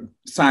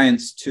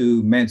science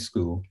to med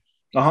school.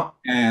 Uh-huh.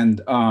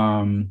 And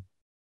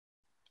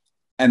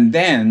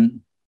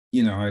then,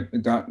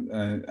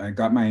 I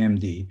got my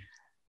MD,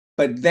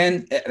 but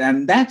then,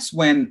 and that's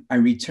when I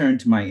returned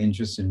to my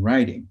interest in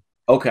writing.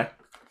 Okay.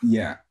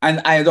 Yeah,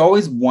 and I had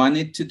always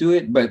wanted to do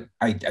it, but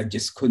I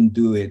just couldn't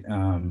do it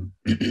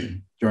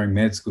during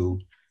med school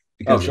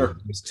because Sure. it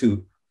was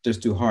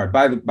just too hard.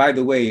 By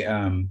the way,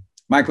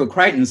 Michael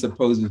Crichton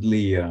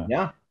supposedly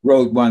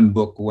wrote one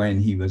book when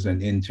he was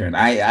an intern.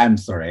 I'm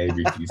sorry, I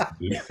refuse to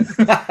do it.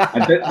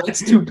 That's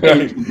too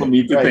painful for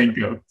me to think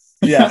of.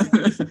 Yeah,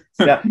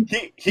 yeah.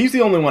 He's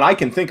the only one I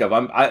can think of.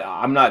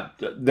 I'm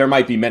not. There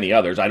might be many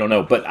others. I don't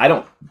know, but I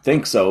don't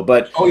think so.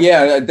 But oh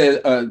yeah,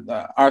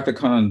 Arthur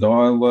Conan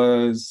Doyle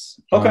was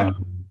okay.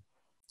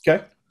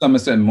 Okay.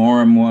 Somerset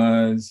Maugham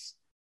was.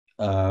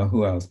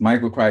 Who else?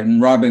 Michael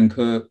Crichton, Robin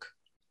Cook.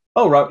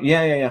 Oh, Rob.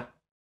 Yeah.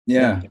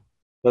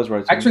 That's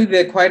right. Actually,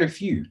 there are quite a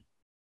few.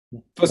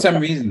 For some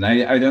reason,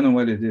 I don't know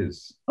what it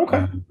is.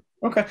 Okay.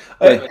 Okay.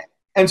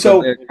 And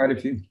so there are quite a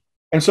few.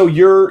 And so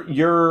your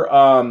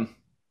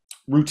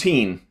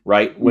routine,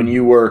 right? When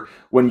you were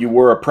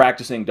a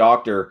practicing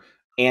doctor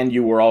and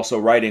you were also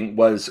writing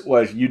was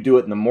you do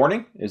it in the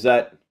morning? Is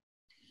that?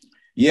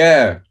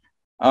 Yeah.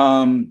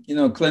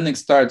 Clinic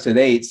starts at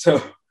 8,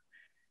 so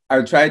I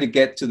would try to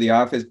get to the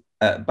office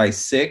by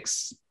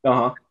 6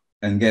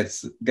 and get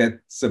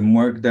some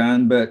work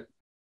done. But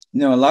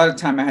a lot of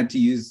time I had to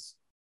use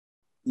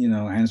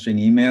answering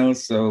emails.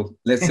 So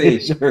let's say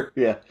sure,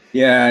 yeah.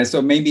 Yeah.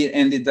 So maybe it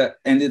ended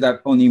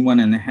up only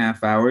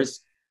 1.5 hours.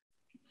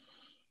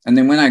 And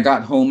then when I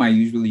got home, I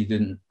usually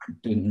didn't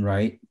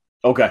write.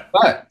 Okay.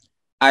 But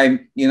I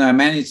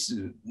managed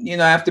to,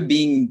 after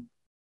being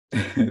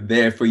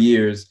there for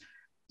years,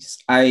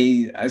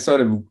 I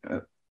sort of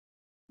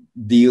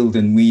dealed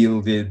and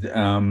wielded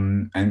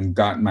and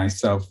got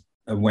myself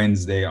a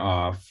Wednesday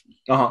off.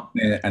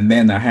 And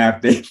then a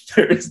half day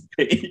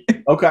Thursday.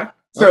 Okay.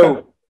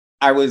 So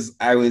I was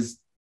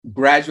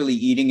gradually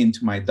eating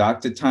into my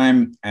doctor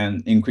time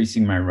and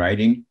increasing my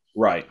writing.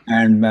 Right.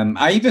 And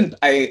I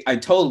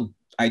told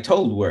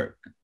work,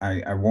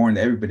 I warned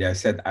everybody, I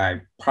said,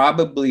 I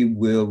probably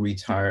will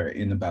retire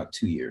in about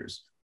 2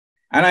 years.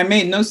 And I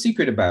made no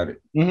secret about it.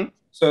 Mm-hmm.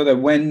 So that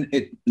when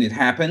it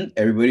happened,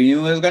 everybody knew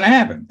it was going to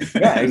happen.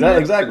 Yeah,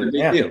 exactly.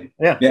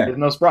 Yeah. There's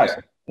no surprise.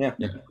 Yeah.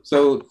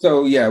 So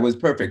yeah, it was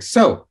perfect.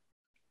 So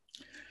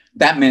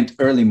that meant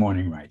early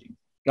morning writing.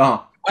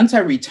 Once I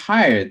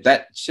retired,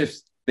 that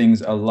shifts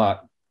things a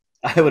lot.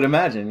 I would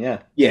imagine, yeah.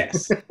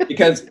 Yes,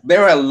 because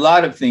there are a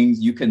lot of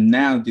things you can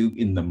now do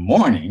in the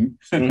morning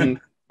and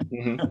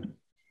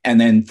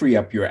then free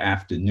up your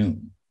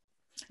afternoon.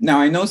 Now,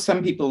 I know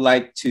some people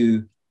like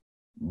to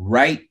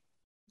write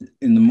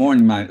in the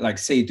morning, like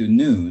say to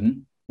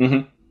noon,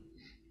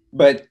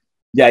 but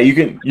yeah, you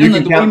can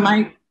count can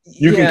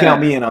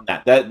count me in on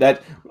that.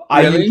 That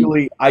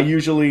really? I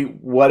usually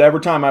whatever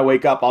time I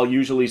wake up, I'll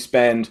usually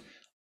spend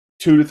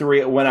 2 to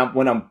 3 when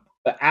I'm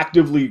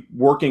actively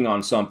working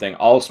on something.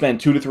 I'll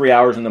spend 2 to 3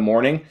 hours in the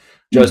morning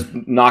just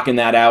knocking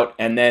that out,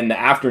 and then the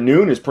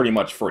afternoon is pretty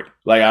much free.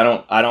 Like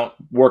I don't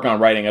work on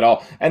writing at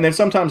all, and then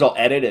sometimes I'll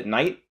edit at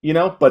night,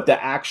 But the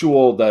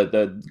actual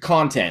the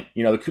content,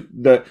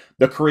 the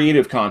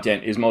creative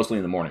content is mostly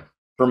in the morning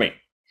for me.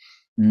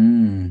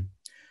 Mm.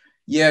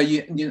 Yeah,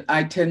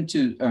 I tend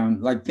to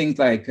like things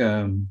like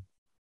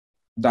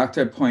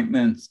doctor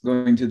appointments,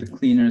 going to the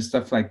cleaner,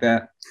 stuff like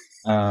that,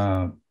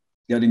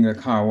 getting the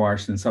car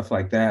washed and stuff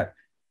like that.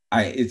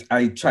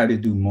 I try to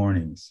do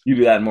mornings. You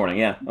do that in the morning,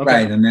 yeah. Okay.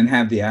 Right, and then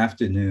have the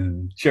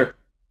afternoon Sure.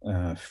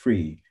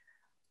 Free.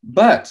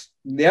 But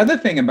the other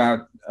thing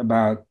about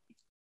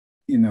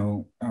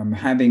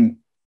having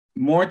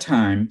more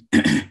time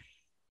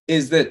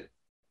is that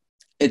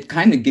it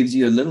kind of gives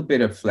you a little bit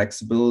of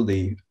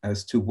flexibility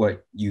as to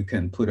what you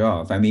can put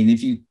off. I mean,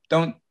 if you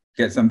don't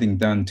get something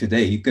done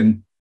today, you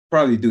can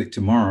probably do it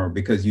tomorrow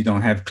because you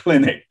don't have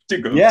clinic to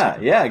go to.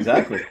 Yeah,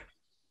 exactly.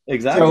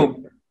 Exactly.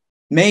 So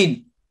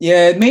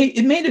it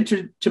made a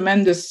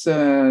tremendous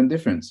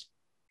difference.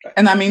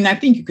 And I mean, I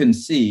think you can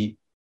see,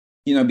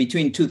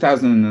 between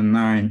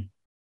 2009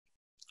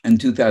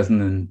 and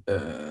 2000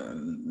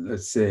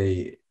 let's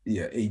say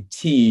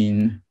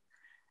 18,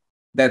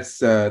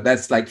 that's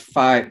like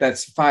five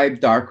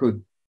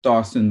Darko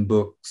Dawson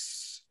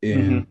books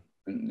in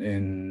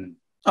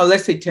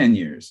let's say 10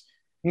 years.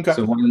 Okay.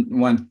 So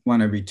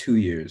one every 2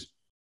 years.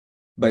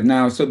 But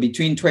now, so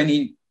between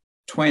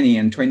 2020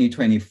 and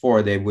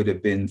 2024, there would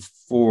have been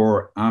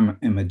 4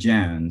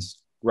 Imajans.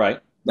 Right.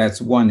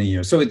 That's 1 a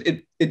year. So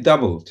it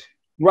doubled.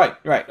 Right.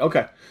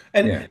 Okay.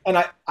 And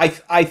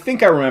I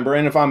think I remember,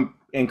 and if I'm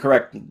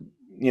incorrect,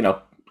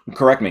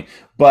 correct me.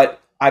 But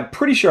I'm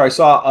pretty sure I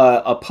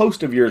saw a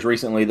post of yours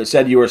recently that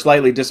said you were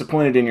slightly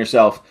disappointed in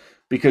yourself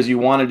because you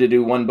wanted to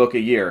do 1 book a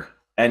year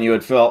and you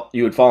had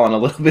fallen a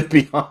little bit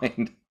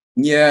behind.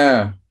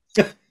 Yeah.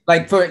 The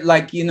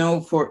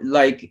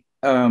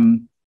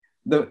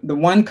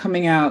one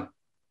coming out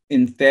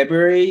in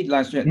February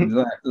last year,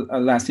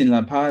 last in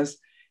Lapaz,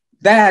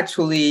 that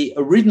actually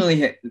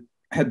originally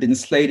had been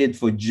slated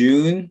for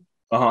June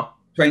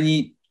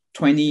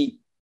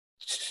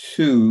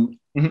 2022.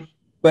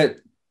 But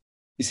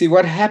you see,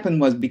 what happened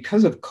was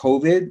because of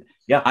COVID,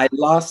 I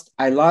lost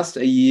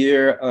a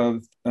year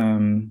of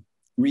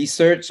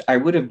research. I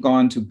would have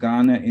gone to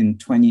Ghana in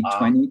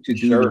 2020 to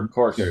do the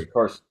research. Of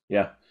course,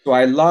 yeah. So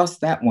I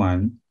lost that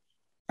one,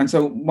 and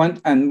so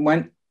when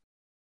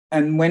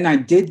I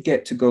did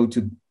get to go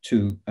to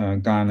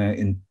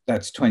Ghana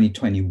that's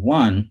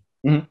 2021,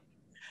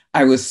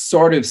 I was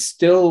sort of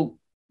still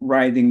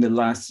writing the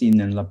last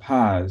scene in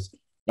Lapaz.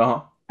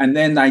 And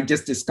then I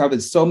just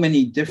discovered so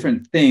many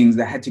different things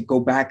that I had to go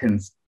back and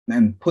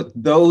put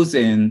those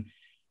in.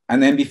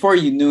 And then before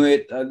you knew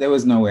it, there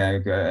was no way I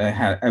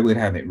would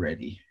have it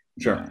ready.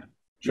 Sure.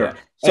 Yeah.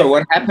 So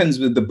what happens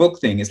with the book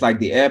thing is like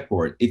the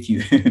airport. If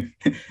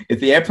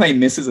the airplane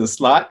misses a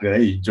slot,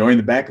 you join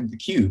the back of the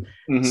queue.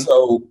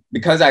 So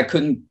because I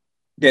couldn't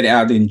get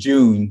out in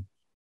June,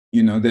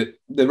 the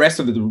rest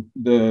of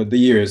the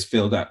year is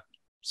filled up.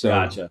 So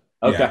gotcha.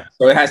 Okay. Yeah.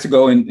 So it has to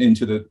go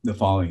into the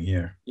following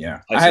year.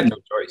 Yeah. I had no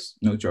choice.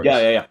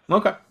 Yeah.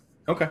 Okay.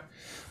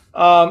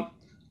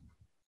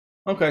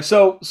 Okay.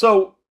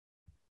 So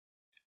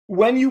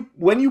when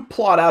you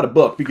plot out a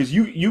book, because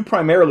you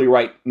primarily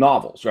write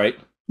novels, right?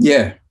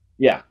 Yeah.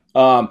 Yeah.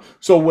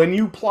 So when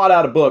you plot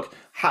out a book,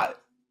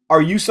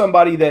 are you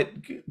somebody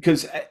that,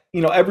 because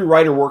every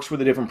writer works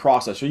with a different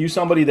process. Are you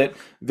somebody that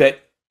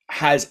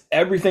has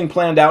everything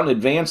planned out in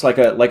advance, like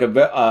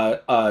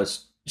a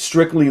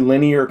strictly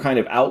linear kind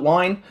of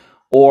outline,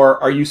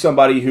 or are you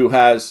somebody who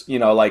has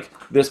like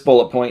this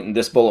bullet point and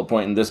this bullet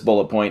point and this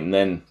bullet point, and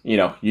then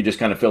you just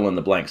kind of fill in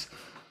the blanks?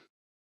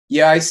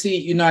 Yeah, I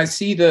see. I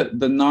see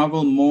the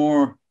novel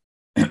more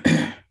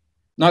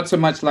not so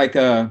much like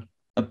a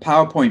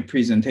PowerPoint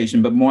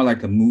presentation, but more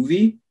like a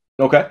movie.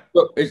 Okay.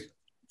 So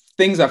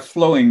things are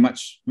flowing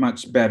much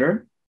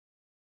better,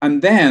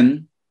 and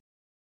then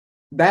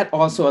that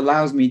also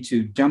allows me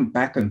to jump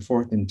back and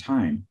forth in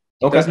time.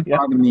 Okay. Doesn't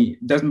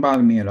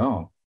bother me at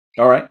all.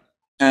 All right.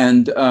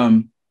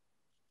 And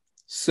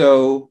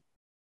so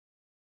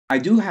I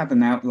do have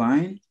an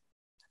outline.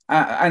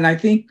 And I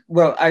think,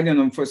 well, I don't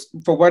know,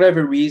 for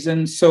whatever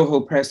reason, Soho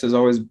Press has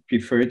always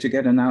preferred to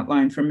get an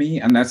outline from me.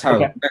 And that's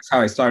how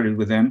I started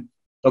with them.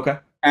 Okay.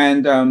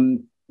 And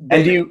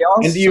do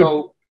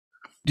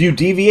you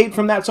deviate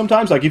from that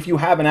sometimes? Like if you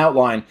have an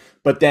outline,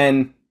 but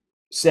then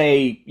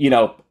say,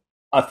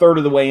 a third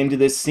of the way into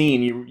this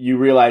scene, you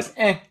realize,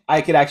 I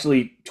could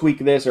actually tweak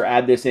this or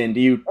add this in. Do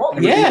you? Oh,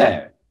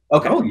 yeah.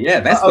 Okay. Oh, yeah.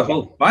 That's the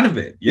whole fun of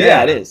it.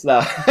 Yeah, it is.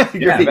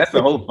 Yeah, that's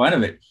the whole fun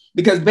of it.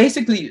 Because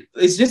basically,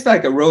 it's just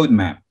like a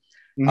roadmap.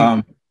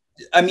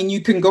 I mean,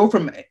 you can go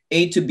from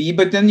A to B,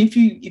 but then if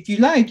you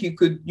like, you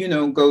could,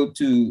 go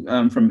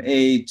to from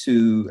A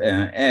to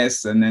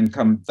S, and then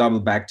come double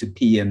back to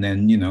P, and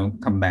then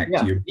come back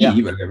to your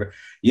B, whatever.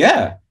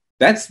 Yeah,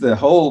 that's the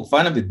whole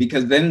fun of it,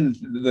 because then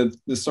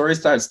the story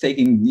starts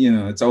taking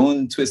its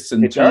own twists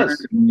and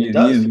turns. It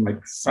does.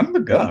 Like son of a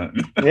gun.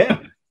 Yeah.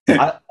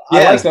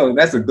 So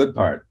that's a good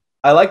part.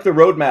 I like the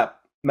roadmap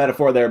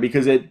metaphor there,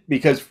 because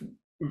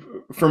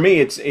for me,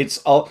 it's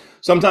all,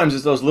 sometimes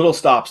it's those little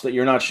stops that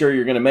you're not sure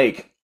you're going to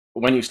make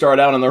when you start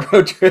out on the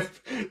road trip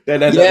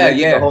that end up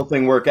making the whole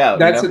thing work out.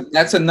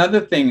 That's another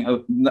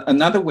thing,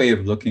 another way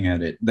of looking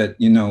at it, that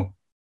you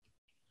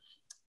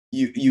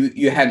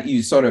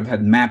sort of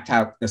had mapped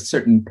out a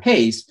certain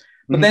pace,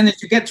 but then as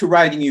you get to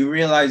writing, you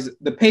realize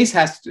the pace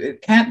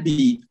it can't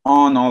be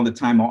on all the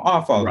time or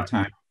off all the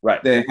time.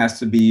 Right. There has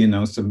to be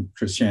some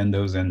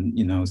crescendos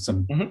and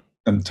some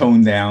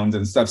tone downs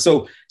and stuff.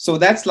 So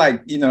that's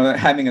like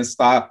having a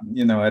stop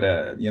at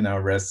a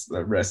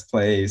rest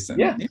place.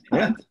 And,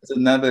 it's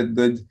another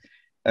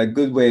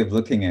good way of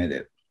looking at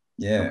it.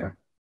 Yeah. Okay.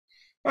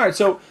 All right.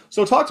 So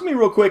talk to me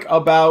real quick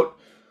about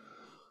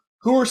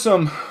who are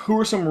some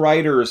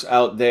writers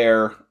out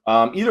there,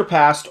 either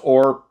past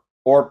or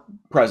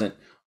present,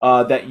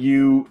 that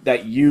you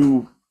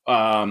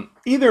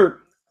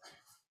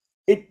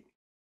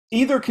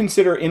either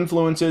consider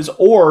influences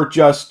or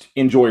just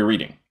enjoy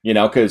reading.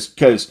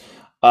 Because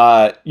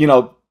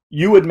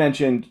you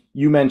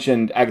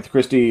mentioned Agatha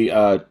Christie,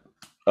 Sir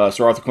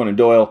Arthur Conan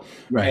Doyle,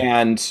 right?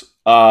 And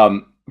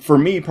for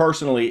me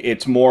personally,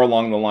 it's more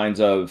along the lines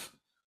of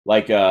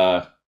like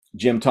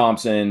Jim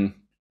Thompson,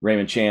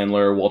 Raymond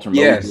Chandler, Walter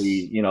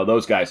Mosley,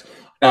 those guys.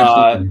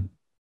 Absolutely.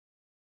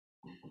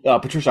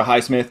 Patricia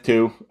Highsmith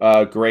too,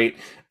 great.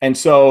 And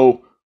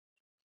so,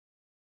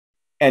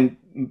 and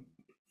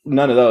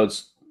none of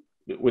those,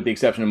 with the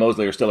exception of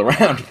Mosley, are still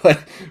around.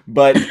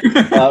 But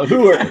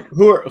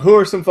who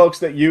are some folks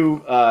that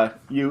you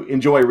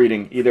enjoy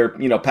reading, either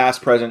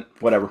past, present,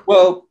 whatever?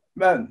 Well,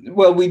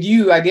 with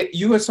you, I get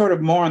you were sort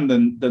of more on the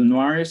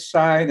noirish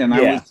side, and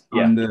I was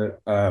on the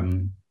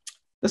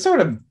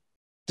sort of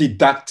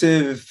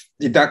deductive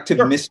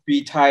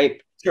mystery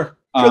type. Sure.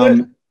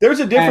 There's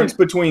a difference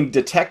between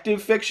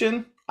detective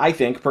fiction, I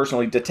think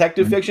personally,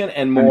 detective fiction,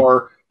 and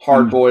more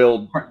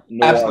hard-boiled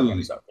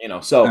noir stuff.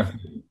 So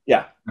absolutely.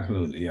 Yeah.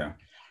 Absolutely, yeah.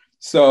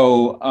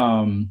 So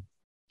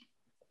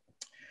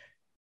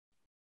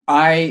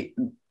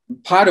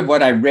part of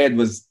what I read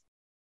was,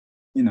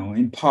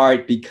 in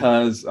part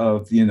because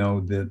of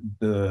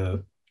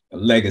the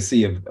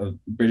legacy of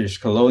British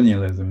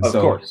colonialism.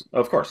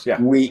 Of course, yeah.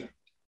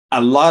 A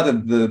lot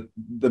of the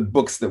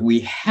books that we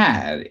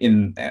had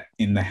in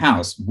the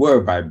house were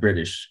by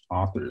British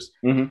authors.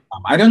 Mm-hmm.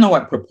 I don't know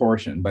what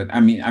proportion, but I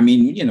mean,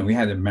 we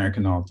had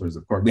American authors,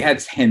 of course. We had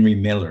Henry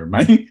Miller,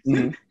 right?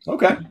 Mm-hmm.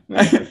 Okay.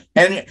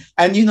 and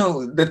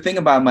the thing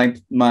about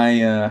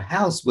my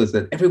house was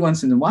that every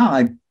once in a while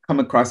I'd come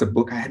across a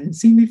book I hadn't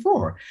seen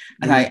before,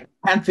 and I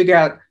can't figure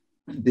out,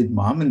 did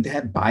mom and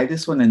dad buy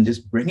this one and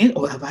just bring it,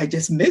 or have I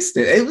just missed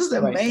it? It was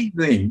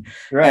amazing.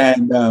 Right.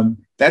 And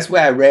that's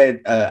where I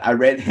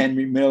read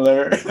Henry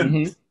Miller.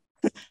 Mm-hmm.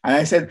 And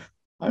I said,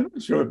 I'm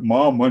not sure if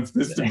mom wants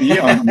this to be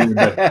on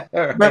here,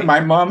 but my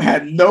mom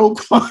had no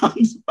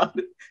qualms about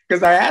it,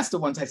 because I asked her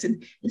once, I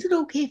said, is it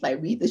okay if I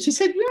read this? She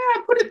said, yeah,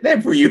 I put it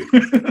there for you.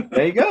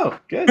 There you go.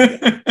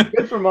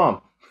 Good for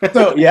mom.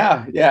 So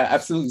yeah,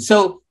 absolutely.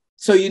 So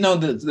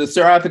the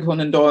Sir Arthur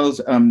Conan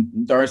Doyle's,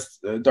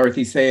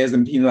 Dorothy Sayers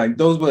and people like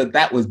those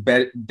that was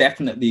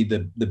definitely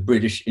the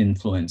British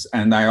influence.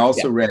 And I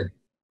also read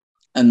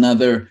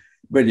another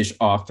British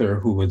author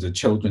who was a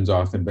children's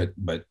author,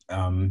 but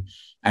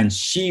and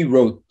she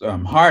wrote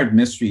hard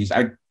mysteries.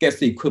 I guess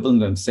the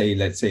equivalent of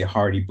let's say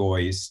Hardy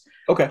Boys.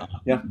 Okay.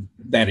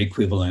 That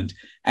equivalent.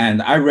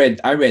 And I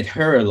read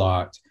her a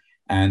lot,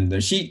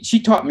 and she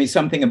taught me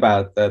something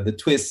about the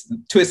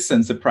twists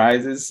and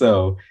surprises.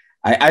 So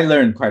I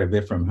learned quite a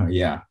bit from her.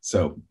 Yeah.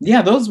 So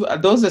yeah, those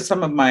are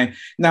some of my.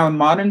 Now in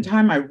modern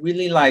time, I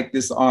really like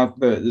this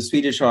author, the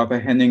Swedish author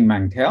Henning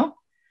Mankell.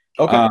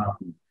 Okay.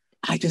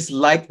 I just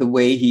like the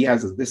way he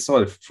has this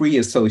sort of free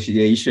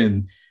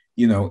association,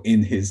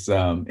 in his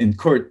in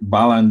Kurt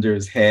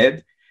Wallander's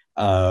head.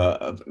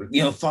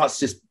 Thoughts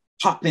just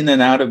pop in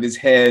and out of his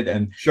head,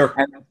 and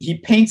he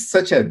paints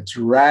such a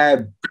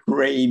drab,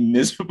 gray,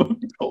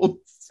 miserable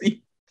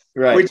scene,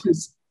 right? Which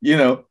is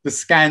the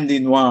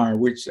Scandi noir,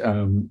 which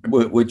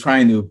we're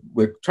trying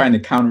to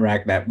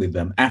counteract that with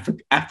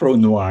Afro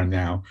noir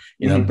now.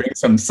 Bring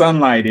some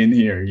sunlight in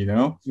here.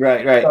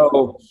 Right.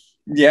 So,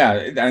 yeah,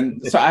 and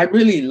so I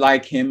really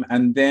like him.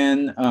 And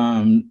then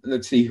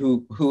let's see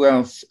who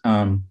else.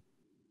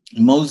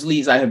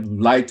 Mosley's I have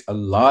liked a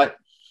lot.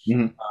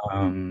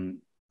 Mm-hmm.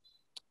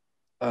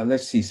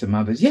 Let's see some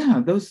others.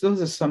 Yeah, those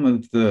are some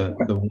of the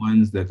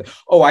ones that.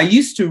 Oh, I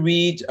used to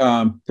read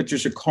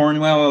Patricia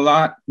Cornwell a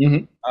lot.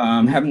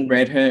 Mm-hmm. Haven't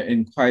read her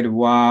in quite a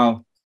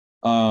while,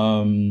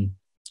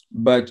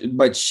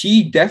 but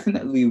she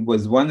definitely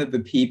was one of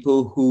the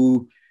people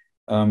who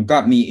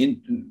got me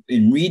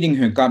in reading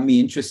her, got me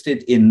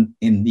interested in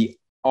the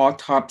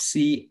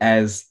autopsy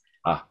as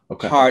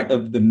okay. part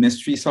of the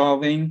mystery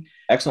solving.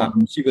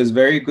 Excellent. She was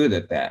very good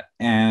at that.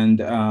 And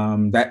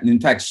that, in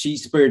fact, she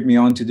spurred me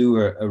on to do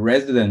a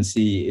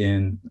residency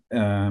in,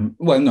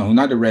 well, no,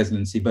 not a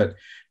residency, but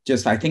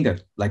just, I think,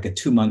 like a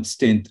 2-month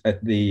stint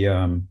at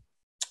the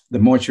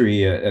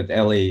mortuary at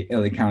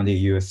LA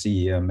County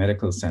USC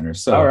Medical Center.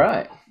 So, all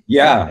right.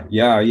 Yeah.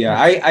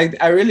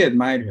 I really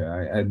admired her.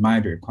 I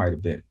admired her quite a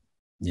bit.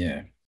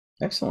 Yeah.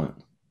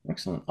 Excellent.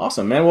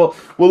 Awesome, man. Well,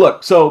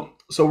 look. So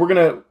we're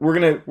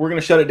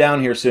gonna shut it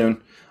down here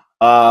soon.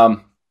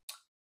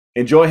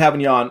 Enjoy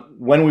having you on.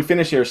 When we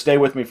finish here, stay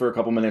with me for a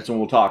couple minutes and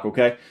we'll talk.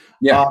 Okay.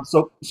 Yeah.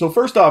 So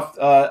first off,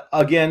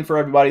 again for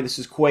everybody, this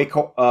is Kwei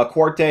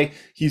Quartey.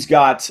 He's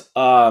got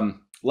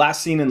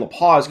Last Seen in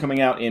Lapaz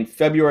coming out in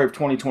February of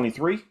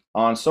 2023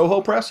 on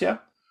Soho Press. Yeah.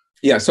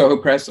 Yeah, Soho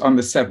Press on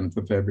the 7th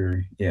of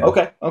February. Yeah.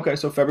 Okay.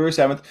 So February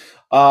 7th.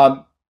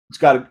 It's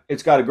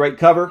got a great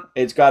cover.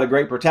 It's got a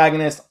great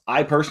protagonist.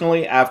 I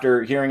personally,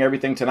 after hearing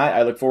everything tonight,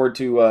 I look forward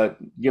to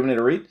giving it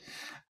a read.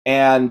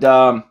 And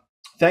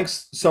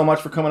thanks so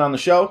much for coming on the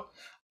show.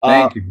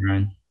 Thank you,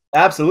 Brian.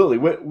 Absolutely.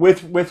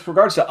 With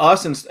regards to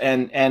us and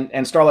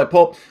Starlite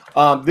Pulp,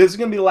 this is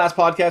going to be the last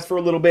podcast for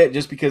a little bit,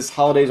 just because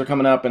holidays are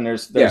coming up and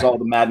there's all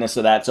the madness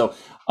of that. So,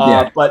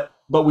 but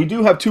we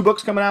do have 2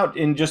 books coming out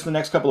in just the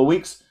next couple of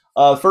weeks.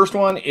 The first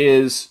one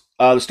is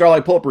the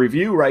Starlite Pulp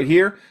review right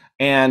here.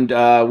 And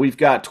we've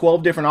got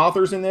 12 different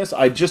authors in this.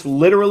 I just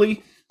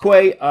literally,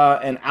 Kwei,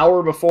 an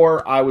hour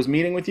before I was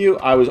meeting with you,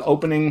 I was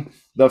opening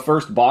the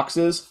first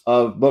boxes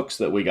of books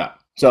that we got.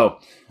 So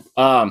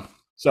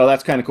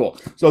that's kind of cool.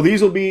 So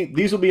these will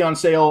be on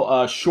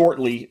sale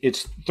shortly.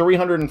 It's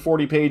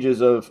 340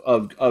 pages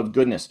of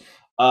goodness,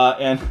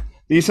 and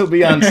these will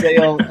be on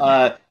sale.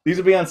 These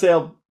will be on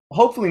sale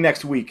hopefully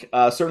next week.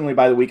 Certainly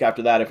by the week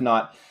after that, if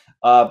not.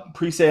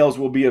 Pre-sales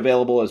will be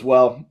available as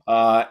well,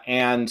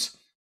 and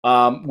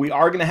we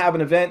are going to have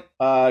an event,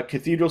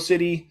 Cathedral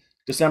City,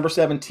 December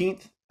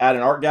 17th, at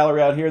an art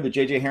gallery out here, the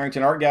J.J.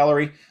 Harrington Art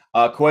Gallery.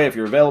 Kwei, if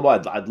you're available,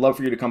 I'd love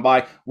for you to come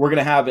by. We're going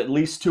to have at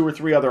least 2 or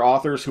 3 other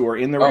authors who are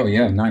in there. Oh,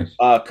 yeah, nice.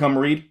 Come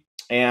read,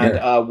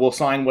 and we'll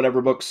sign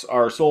whatever books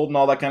are sold and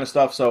all that kind of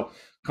stuff. So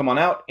come on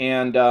out.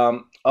 And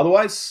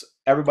otherwise,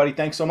 everybody,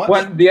 thanks so much.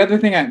 Well, the other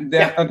thing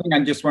I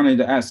just wanted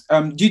to ask,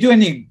 do you do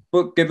any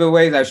book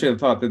giveaways? I should have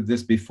thought of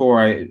this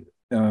before. I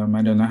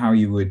don't know how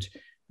you would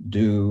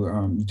do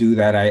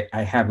that.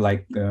 I have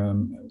like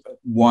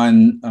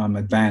one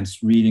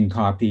advanced reading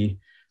copy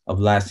of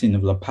Last Seen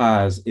of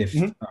Lapaz,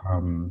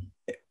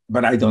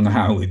 but I don't know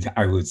how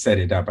I would set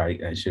it up.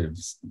 I should have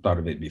thought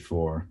of it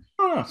before.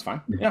 Oh, no, it's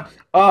fine. Yeah.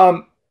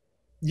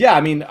 Yeah.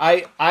 I mean,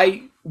 like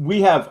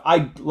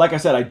I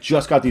said, I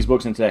just got these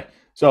books in today,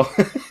 so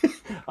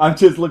I'm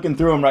just looking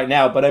through them right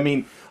now. But I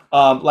mean,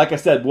 like I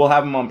said, we'll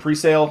have them on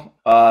pre-sale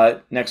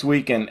next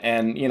week, and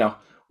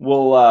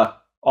we'll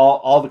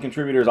all the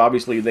contributors,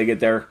 obviously they get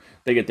their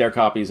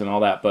copies and all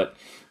that. But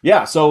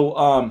yeah,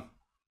 so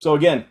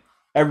again,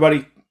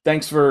 everybody,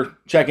 thanks for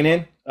checking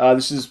in.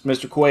 This is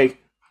Mr. Kwei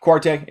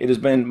Quartey. It has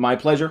been my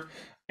pleasure,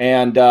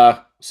 and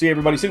see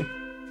everybody soon.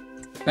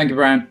 Thank you,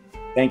 Brian.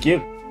 Thank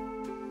you.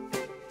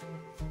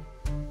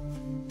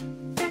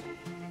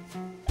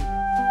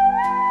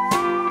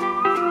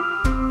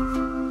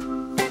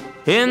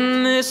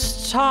 In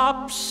this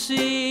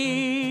topsy-turvy